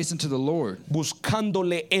set my face unto the Lord,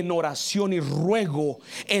 buscándole en oración y ruego,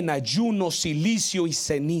 en ayuno, silicio y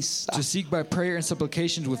ceniza. to seek by prayer and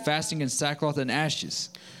supplications with fasting and sackcloth and ashes.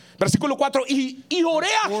 Versículo 4, y oré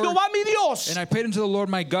a Jehová mi Dios, And I prayed unto the Lord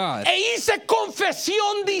my God, e hice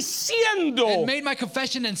confesión diciendo: and made my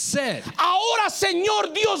confession and said, ahora,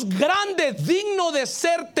 Señor Dios grande, digno de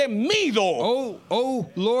ser temido, O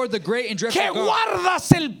Lord, the great and que dreadful God,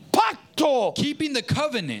 guardas el pacto keeping the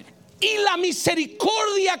covenant y la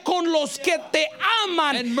misericordia con los que te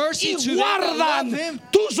aman And mercy y to them that guardan love him,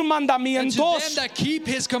 tus and to them mandamientos. that keep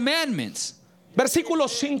his commandments. Versículo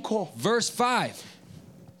 5, Verse 5,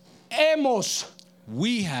 hemos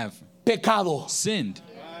we have pecado. sinned.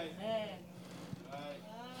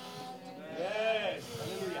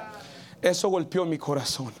 Eso golpeó mi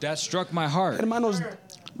corazón. That struck my heart. Hermanos,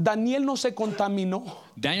 Daniel no se contaminó,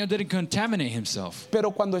 Daniel didn't contaminate himself.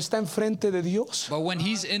 pero cuando está enfrente de Dios, But when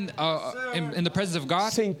he's in the presence of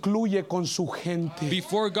God, se incluye con su gente.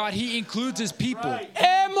 before God, he includes his people.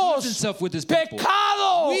 Hemos himself with his people.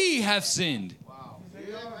 pecado. We have sinned.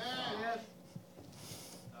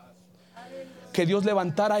 Que Dios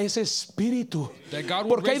levantara ese espíritu. That God would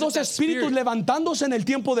Porque hay raise up dos that espíritus spirit. levantándose en el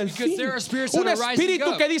tiempo del Because fin. there are spirits that Un are rising espíritu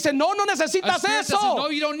up. que dice, no A necesitas spirit that says, no, eso.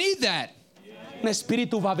 you don't need that. Un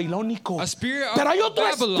espíritu babilónico. A spirit of Pero hay otro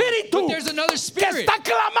Babylon. espíritu But there's another que spirit está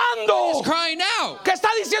clamando, It's crying out. que está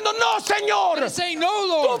diciendo, no, Señor, It's saying, no, tú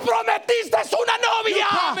Lord. prometiste una You novia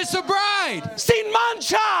promised a bride sin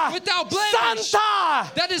mancha, without blemish.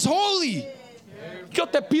 santa. that is holy. Yo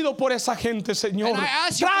te pido por esa gente, Señor. And I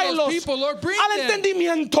ask you for those Tráelos people, Lord, bring al them.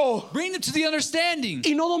 entendimiento. Bring them to the understanding.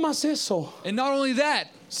 Y no nomás eso, And not only that,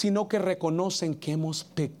 sino que reconocen que hemos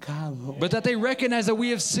pecado. but that they recognize that we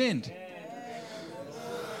have sinned.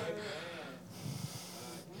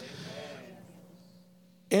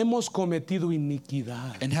 Hemos cometido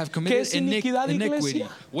iniquidad. And have ¿Qué committed es iniquidad, iniquity. iglesia?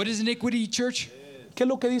 What is iniquity, church? ¿Qué es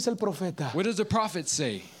lo que dice el profeta? What does the prophet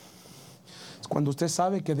say? Es cuando usted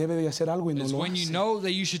sabe que debe de hacer algo y no It's lo when you hace. know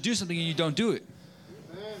that you should do something and you don't do it.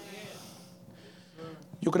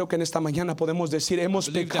 Yo creo que en esta mañana podemos decir, hemos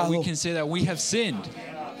I believe that pecado. we can say that we have sinned.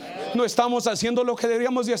 No estamos haciendo lo que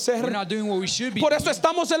deberíamos de We're hacer. not doing what we should be Por eso doing.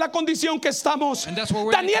 estamos en la condición que estamos. And that's why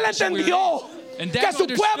we're in the Daniel condition we're entendió in. And que Daniel su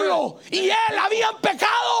pueblo y él habían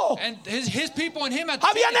pecado. And his people and him had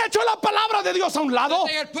Habían sinned. hecho la palabra de Dios a un lado.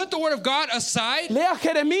 They had put the word of God aside. Lea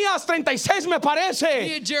Jeremías 36, me He parece.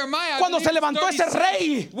 had Jeremiah, I Cuando believe se levantó it's ese 36,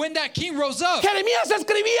 rey. when that king rose up. Jeremías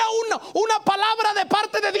escribía una palabra de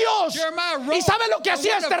parte de Dios. Jeremiah wrote ¿Y sabe lo que a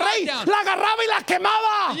hacía word of este God rey? down. La agarraba y la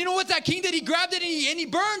quemaba. And you know what that king did? He grabbed it and he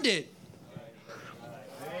burned it.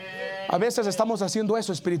 A veces estamos haciendo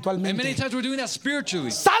eso And many espiritualmente. times we're doing that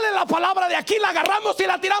spiritually. Sale la palabra de aquí, la agarramos y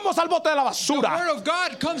la tiramos al bote de la The basura. word of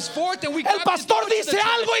God comes forth and we El grab it and pastor throw it to the dice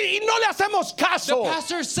trash. algo y no le hacemos The caso.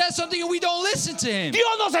 pastor says something and we don't listen to him. Dios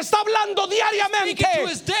nos está hablando diariamente Speaking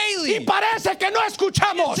to us daily. y parece que no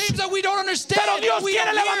escuchamos. It seems that we don't understand. Pero Dios we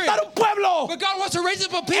quiere don't hear levantar it. un pueblo But God wants to raise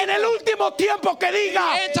up a people en el último tiempo que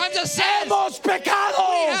diga, end times that says, hemos pecado,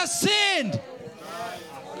 we have sinned.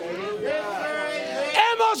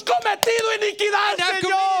 hemos cometido iniquidad, And have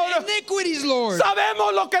Señor. committed iniquities, Lord.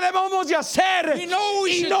 Sabemos lo que debemos de hacer We know what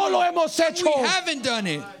we y should no do, lo hemos and hecho. we haven't done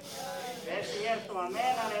it. Es cierto,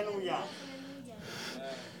 amén, aleluya.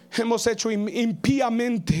 Hemos hecho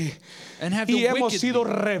impíamente And have y done hemos wickedly, sido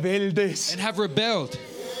rebeldes and have rebelled.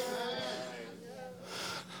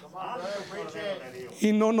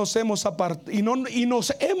 y no nos hemos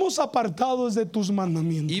apartado de tus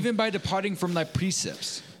mandamientos Even by departing from thy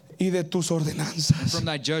precepts, y de tus ordenanzas. from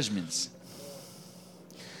thy judgments.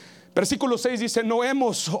 Versículo 6 dice, no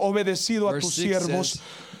hemos obedecido a Verse tus 6 siervos, says,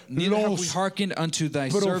 neither have we los hearkened unto thy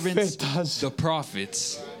servants, profetas. the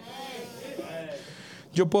prophets.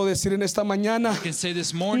 Yo puedo decir en esta mañana, I can say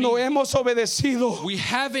this morning, no hemos obedecido we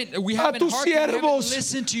haven't a hearkened, tus we haven't siervos,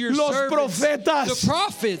 listened to your los servants, profetas. the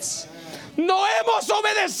prophets. No hemos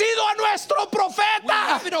obedecido a nuestro We profeta.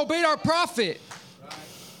 haven't obeyed our prophet.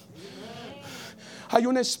 Hay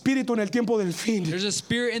un espíritu en el tiempo del fin. There's a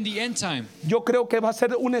spirit in the end time. Yo creo que va a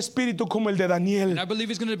ser un espíritu como el de Daniel. And I believe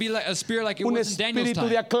it's going to be like a spirit like it Un was in Daniel's espíritu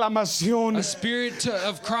de time. aclamación. A spirit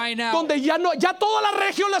of crying out. Donde ya toda la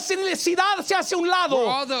religiosidad se hace a un lado. Where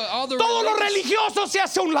all the Todo lo religious- religioso se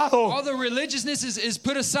hace a un lado. all the religiousness is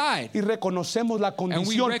put aside. Y reconocemos la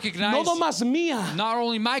condición, recognize no nomás mía, Not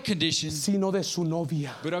only my condition, sino de su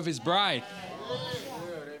novia. but of his bride.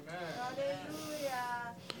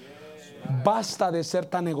 Basta de ser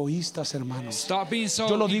tan egoístas, hermanos. Stop being so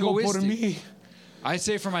Yo lo digo por egoistic. mí. I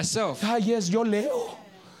say for myself. Ay, yo leo.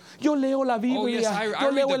 Yo leo la Biblia, Oh, yes, I yo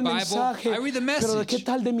read leo the el Bible, mensaje. I read the Pero ¿de message. qué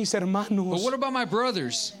tal de mis hermanos? But what about my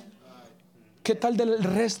brothers? ¿Qué tal del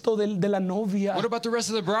resto de la novia? What about the rest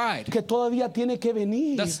of the bride? Que todavía tiene que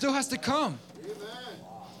venir. That still has to come.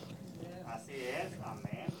 Así es,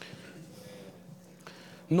 amén.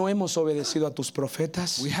 No hemos obedecido a tus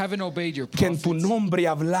profetas We haven't obeyed your que en tu prophets. nombre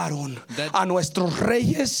hablaron That a nuestros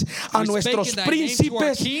reyes, a we nuestros spake in thy name to our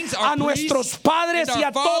príncipes, kings, our a nuestros priests, padres and y our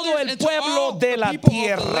a todo fathers, el and to pueblo all de the la people of the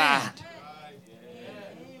tierra. land.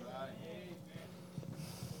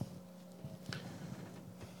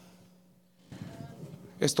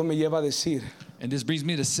 Esto me lleva a decir And this brings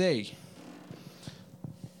me to say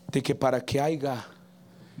de que para que haya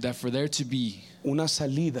that for there to be una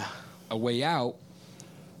salida, a way out,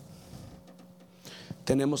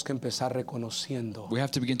 tenemos que empezar reconociendo we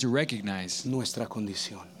have to begin to recognize nuestra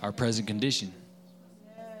condición. our present condition.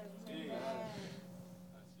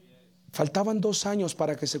 Faltaban 2 años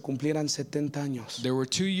para que se cumplieran 70 años. There were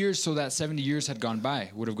 2 years so that 70 years would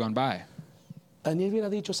have gone by. Daniel hubiera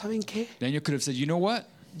dicho, ¿saben qué? Daniel could have said, you know what?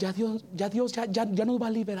 Ya Dios ya nos va a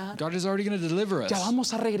liberar. God is already going to deliver us. Ya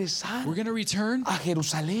vamos a regresar We're going to return a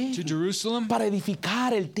Jerusalén to Jerusalem para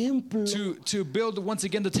edificar el templo, to build once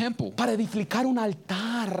again the temple, para edificar un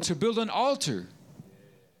altar. to build an altar.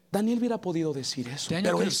 Daniel hubiera podido decir eso, Daniel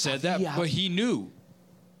pero could él have said that, sabía but he knew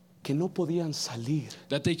que no podían salir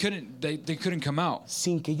that they couldn't come out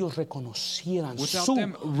sin que ellos reconocieran without su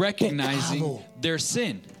them recognizing pecado. their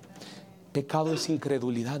sin. Pecado es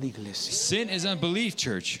incredulidad, iglesia. Sin is unbelief,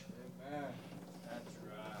 church.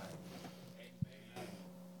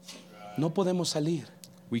 No podemos salir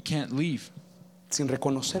We can't leave sin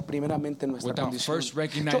reconocer primeramente nuestra without condición. first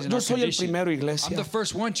recognizing Yo our soy el condition. primero, I'm iglesia. the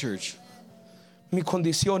first one, church. Mi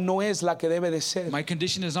condición no es la que debe de ser. My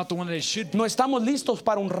condition is not the one that it should be. No estamos listos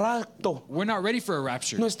para un rapto. We're not ready for a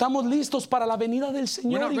rapture. No estamos listos para la venida del We're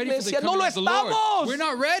Señor, not ready for the iglesia. No coming lo of the Lord. estamos. We're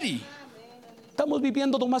not ready. Estamos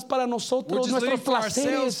viviendo nomás para We're nosotros, just living nuestros for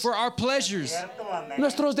ourselves, placeres, for our pleasures, Cierto, amén.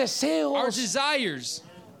 nuestros our deseos. desires.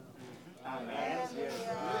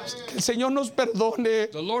 Que el Señor nos perdone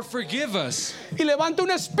The Lord forgive us. y levante un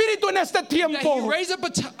espíritu en este That tiempo He raise up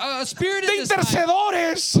a spirit de in this time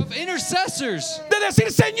intercedores, of intercessors. de decir,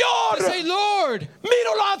 To say, Señor, Lord,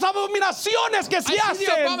 miro las abominaciones que se I see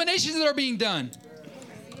the hacen. abominations that are being done.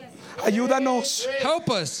 Ayúdanos Help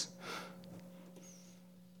us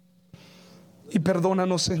y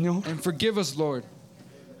perdónanos, Señor. and forgive us, Lord.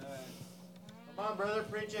 Come on, brother,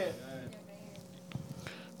 preach it.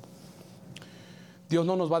 Dios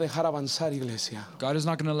no nos va a dejar avanzar, iglesia. God is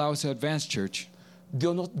not going to allow us to advance, church.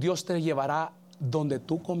 Dios te llevará donde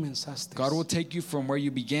tú comenzaste God will take you from where you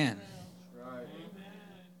began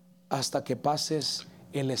hasta que pases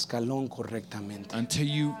el escalón correctamente. until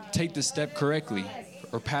you take the step correctly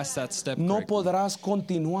or pass that step No correctly. podrás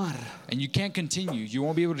continuar. And you can't continue. You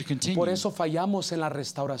won't be able to continue. Por eso fallamos en la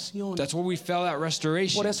restauración. That's where we fell at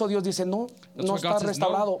restoration. Por eso Dios dice, no, That's no why God está says, no,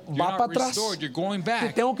 restaurado. you're Va not para atrás. restored. You're going Te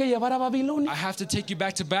back. tengo que llevar a Babilonia, I have to take you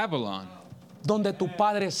back to Babylon, donde tu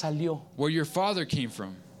padre salió. where your father came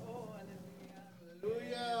from.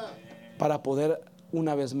 para poder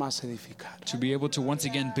una vez más edificar. to be able to once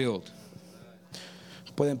again build.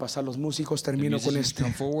 Pueden pasar los músicos, The termino con musicians este.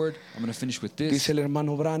 come forward. I'm going to finish with this. Dice el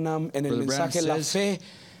hermano Branham en el Brother Branham mensaje la says, fe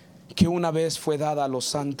que una vez fue dada a los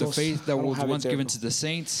The santos. faith that I don't was have it once there. given to the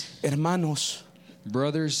saints, Hermanos,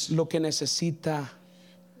 brothers, lo que necesita,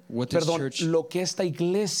 what this perdón, church, lo que esta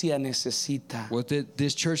iglesia necesita.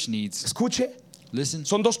 this church needs. Escuche, Listen,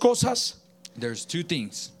 son dos cosas. there's two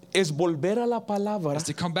things. Es volver a la palabra It's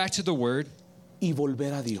to come back to the word y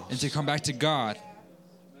volver a Dios. and to come back to God.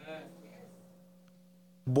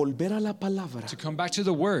 Volver a la palabra To come back to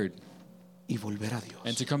the word y volver a Dios.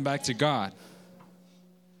 and to come back to God.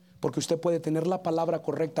 Porque usted puede tener la palabra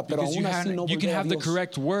correcta, pero Because aún así no you can volver a have the Dios.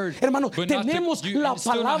 correct word. Hermano, but not tenemos you la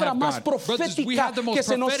still not palabra have más God. Brothers, we have the profética most que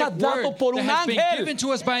se nos ha prophetic dado word por that un has been ángel, given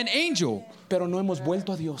to us by an angel, pero no hemos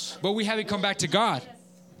vuelto a Dios. but we haven't come back to God.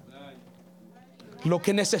 Lo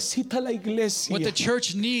que necesita la iglesia What the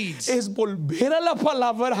church needs es volver a la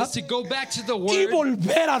palabra is to go back to the y word,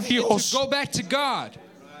 volver a and Dios. to go back to God.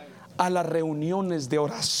 A las reuniones de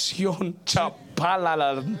oración chapala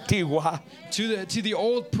la antigua. To the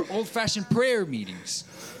old-fashioned prayer meetings.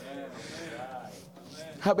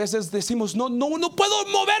 A veces decimos, no puedo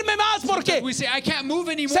moverme más porque We say, I can't move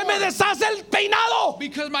anymore se me deshace el peinado.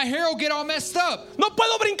 because my hair will get all messed up. No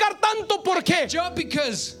puedo brincar tanto porque Jump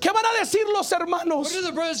because ¿qué van a decir los hermanos? what are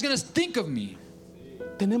the brothers going to think of me?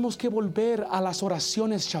 Tenemos que volver a las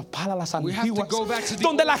oraciones chapala, las We have to antiguas, go back to the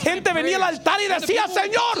donde la old gente venía al prayers. altar y And the decía, people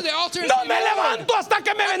would Señor, go to the altar and no say, me Lord, levanto hasta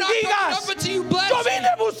que me I'm not coming bendigas. up until you bless Yo me. vine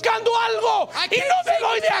buscando algo I y came no me seeking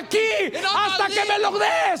voy de aquí and I'm not hasta que me lo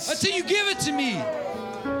des. Until you give it to me.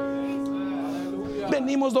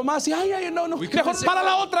 Venimos nomás y no, We come mejor and say, para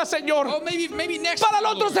la otra, Señor. Oh, maybe next Para el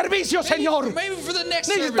time, otro Lord. servicio, Señor. Maybe for the next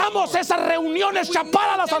service, Necesitamos Lord. esas reuniones We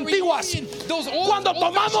chapala need las that antiguas. reunion, those old- Cuando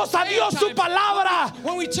old-fashioned tomamos a prayer Dios su times. palabra,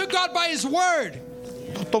 When we took God by His word,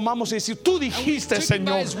 tomamos y decimos, tú dijiste, took Him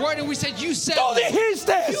by Señor. His word, and we said, "You said, Tú Lord.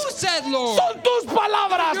 dijiste. You said, Lord, Son tus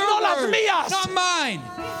palabras, Your no las word, mías. not mine."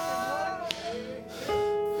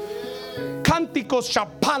 Cánticos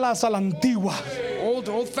chapalas a la antigua.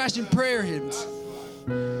 Old-fashioned prayer hymns.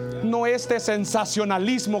 No este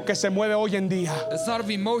sensacionalismo que se mueve hoy en día. That's not of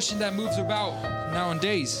emotion that moves about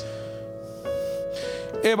nowadays.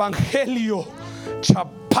 Evangelio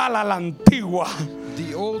chapala a la antigua.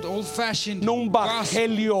 The old-fashioned No un gospel,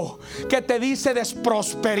 evangelio que te dice de not a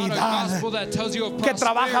prosperidad, gospel that tells you of que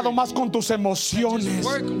trabaja prosperity. nomás con tus Just emociones.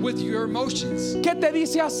 work with your emotions. ¿Qué te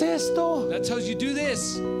dice haz esto That tells you do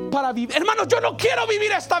this. para vivir? Hermanos, yo no quiero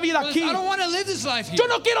vivir esta vida Brothers, aquí. I don't want to live this life here. Yo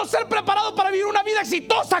no quiero ser preparado para vivir una vida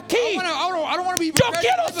exitosa aquí. I don't want to be Yo ready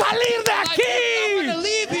quiero to live a salir de life. aquí. I want to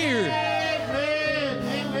leave here.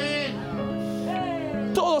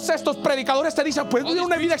 Todos estos predicadores te dicen, puedes All vivir these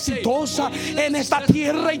una vida preachers say, exitosa "Oh, you live en a esta successful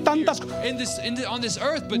tierra y life tantas here cosas. on this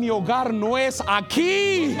earth, but Mi hogar no es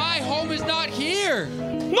aquí. my home is not here.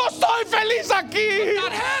 No estoy feliz aquí.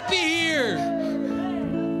 Not happy here.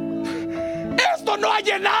 Esto no ha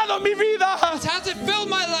llenado mi vida. This hasn't filled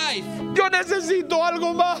my life. Yo necesito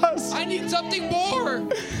algo más. I need something more.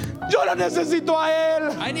 Yo lo necesito a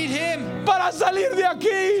Él I need Him. para salir de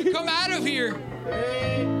aquí. Come out of here.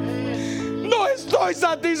 No estoy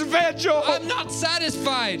satisfecho. I'm not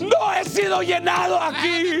satisfied. No he sido llenado I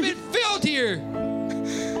haven't aquí. been filled here.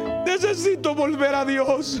 Necesito volver a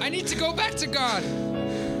Dios. I need to go back to God.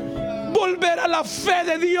 Volver a la fe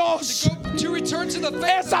de Dios. To return to the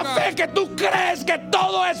faith Esa of fe God. que tú crees que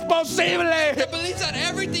todo es posible. That believes that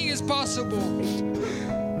everything is possible.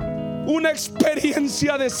 Una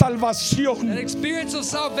experiencia de An salvación, experience of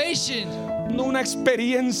salvation. no una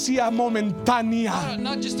experiencia momentánea.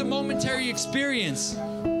 Not just a momentary experience.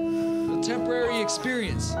 A temporary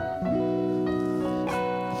experience.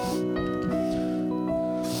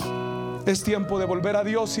 Es tiempo de volver a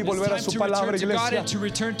Dios y volver a It's su time to palabra, return to God iglesia. and to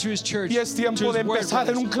return to His church. Y es tiempo to de His word, empezar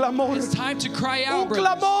en un brothers. clamor. It's time to cry out, Un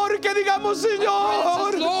brothers. clamor que digamos,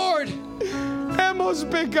 Señor, Lord, hemos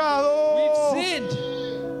pecado. we've sinned.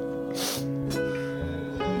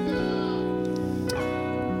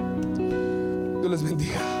 Dios les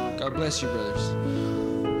bendiga. God bless you, brothers.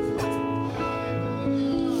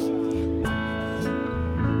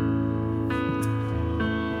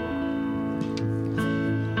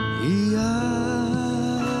 Y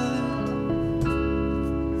hay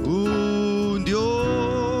un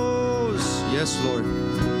Dios, yes Lord,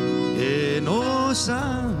 que nos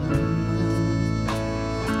ama.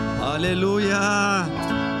 Aleluya.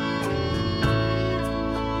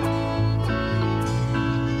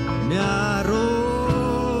 Me arropa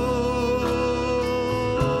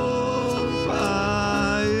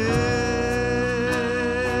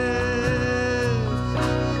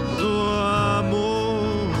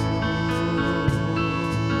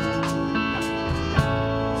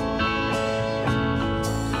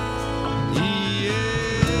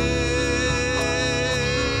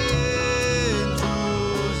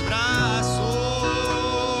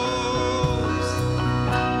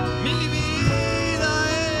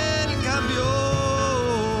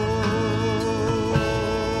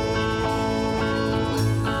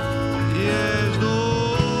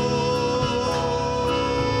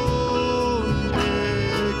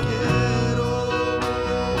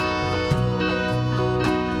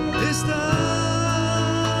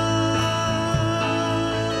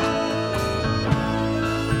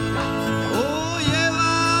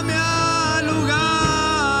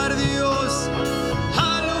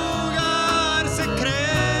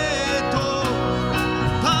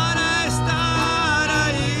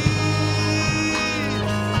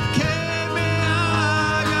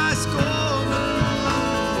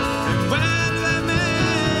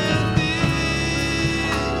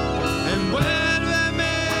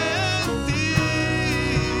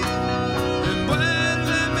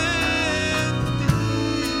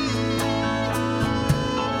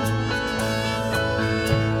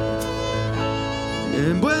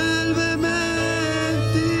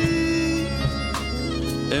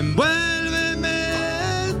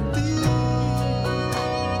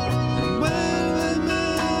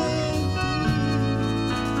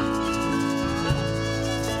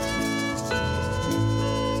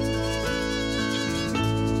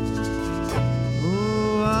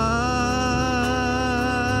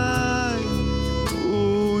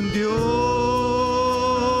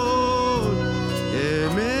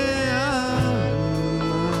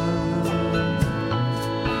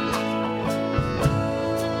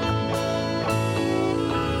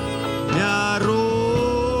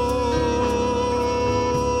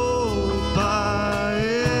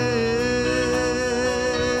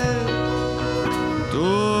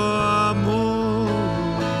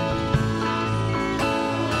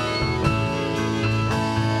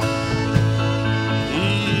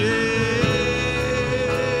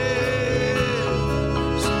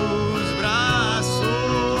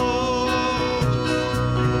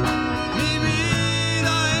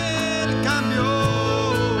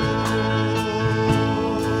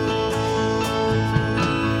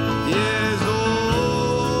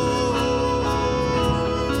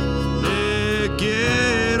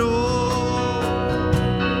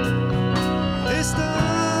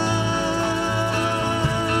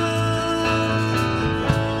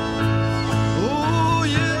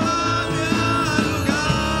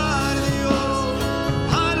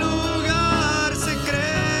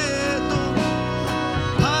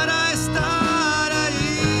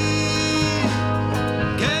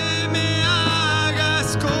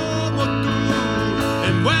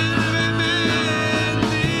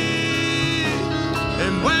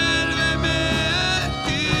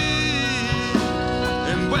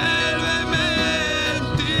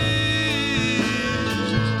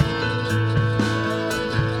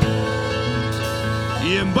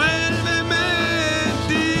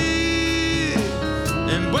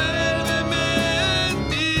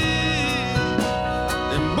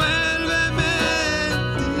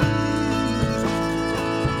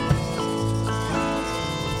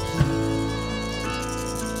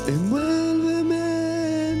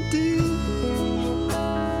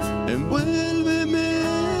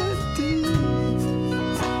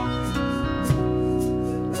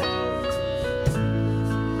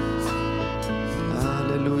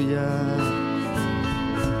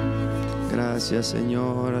Gracias,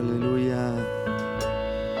 Señor, aleluya.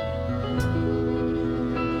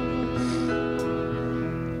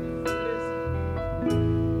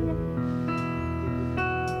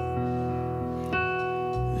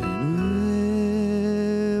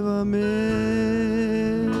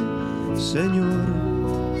 Renuévame, Señor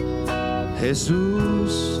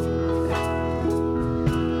Jesús.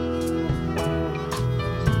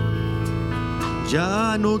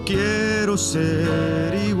 Ya no quiero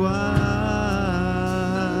ser igual.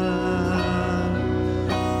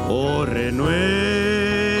 Oh, renuévame,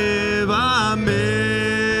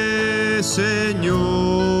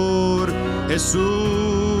 Señor Jesús.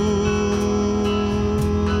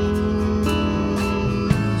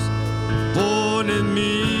 Pon en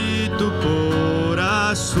mí tu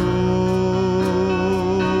corazón,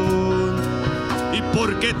 y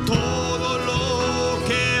porque todo lo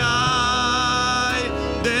que hay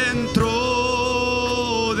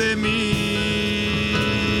dentro de mí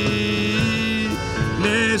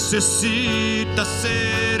necesita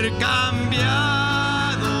ser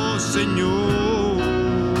cambiado, Señor.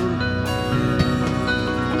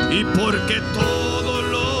 Y porque todo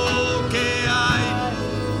lo que hay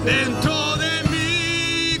dentro de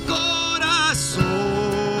mi corazón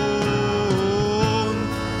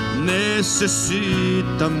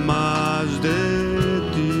necesita más de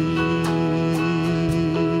ti.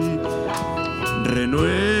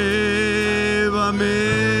 Renuévame,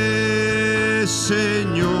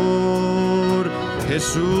 Señor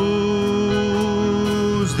Jesús.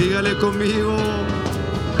 Dígale conmigo: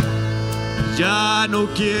 ya no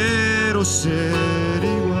quiero ser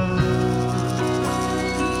igual.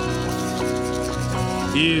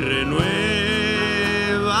 Y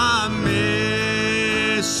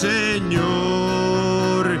renuévame,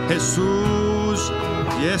 Señor Jesús.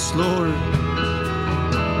 Yes, Lord.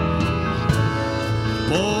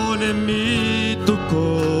 Pon en mí tu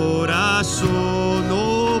corazón,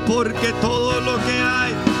 oh, porque todo lo que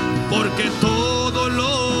hay, porque todo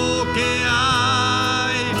lo que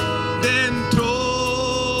hay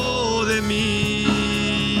dentro de mí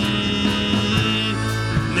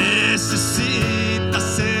necesita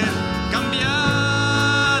ser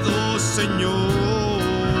cambiado, Señor.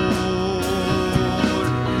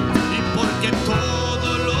 Y porque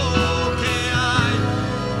todo lo que hay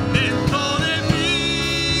dentro de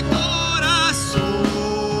mi corazón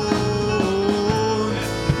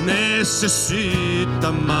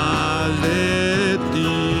necesita más de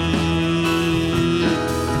ti.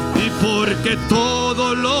 Y porque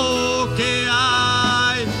todo lo que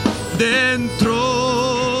hay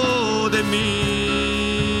dentro de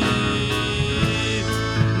mí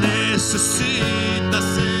necesita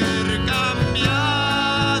ser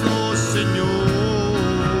cambiado, Señor.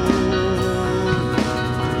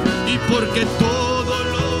 Y porque todo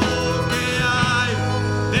lo que hay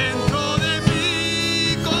dentro de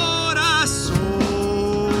mi corazón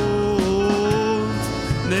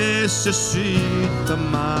necesita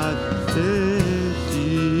más de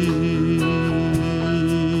ti.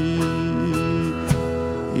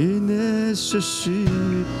 Y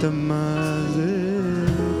necesita más de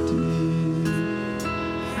ti.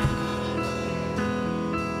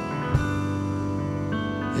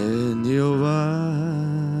 En Jehová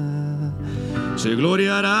se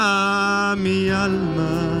gloriará mi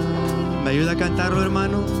alma. ¿Me ayuda a cantarlo,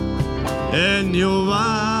 hermano? En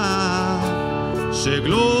Jehová se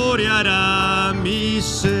gloriará mi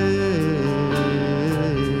ser.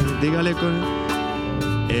 Dígale con: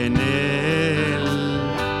 en él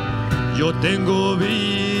yo tengo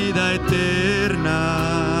vida eterna,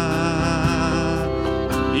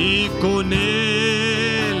 y con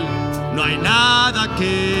él no hay nada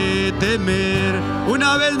que temer.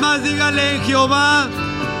 Una vez más, dígale: en Jehová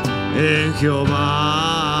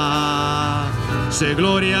se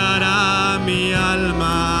gloriará mi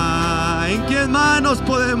alma. ¿En quién más nos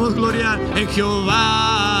podemos gloriar? En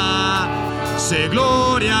Jehová se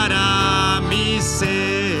gloriará mi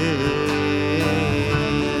ser.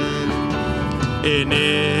 En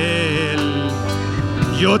él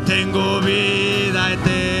yo tengo vida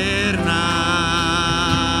eterna.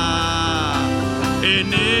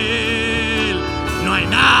 En él no hay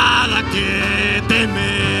nada que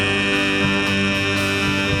temer.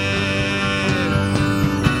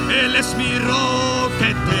 Él es mi roca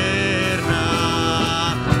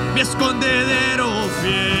eterna, mi escondedero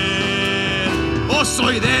fiel. Oh,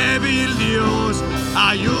 soy débil, Dios,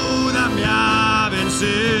 ayúdame a vencer.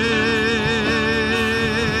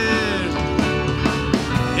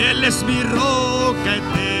 Él es mi roca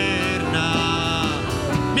eterna,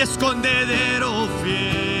 mi escondedero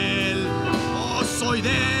fiel. Oh, soy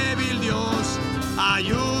débil, Dios,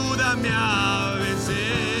 ayúdame a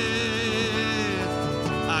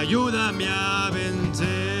ayúdame a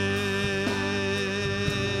vencer.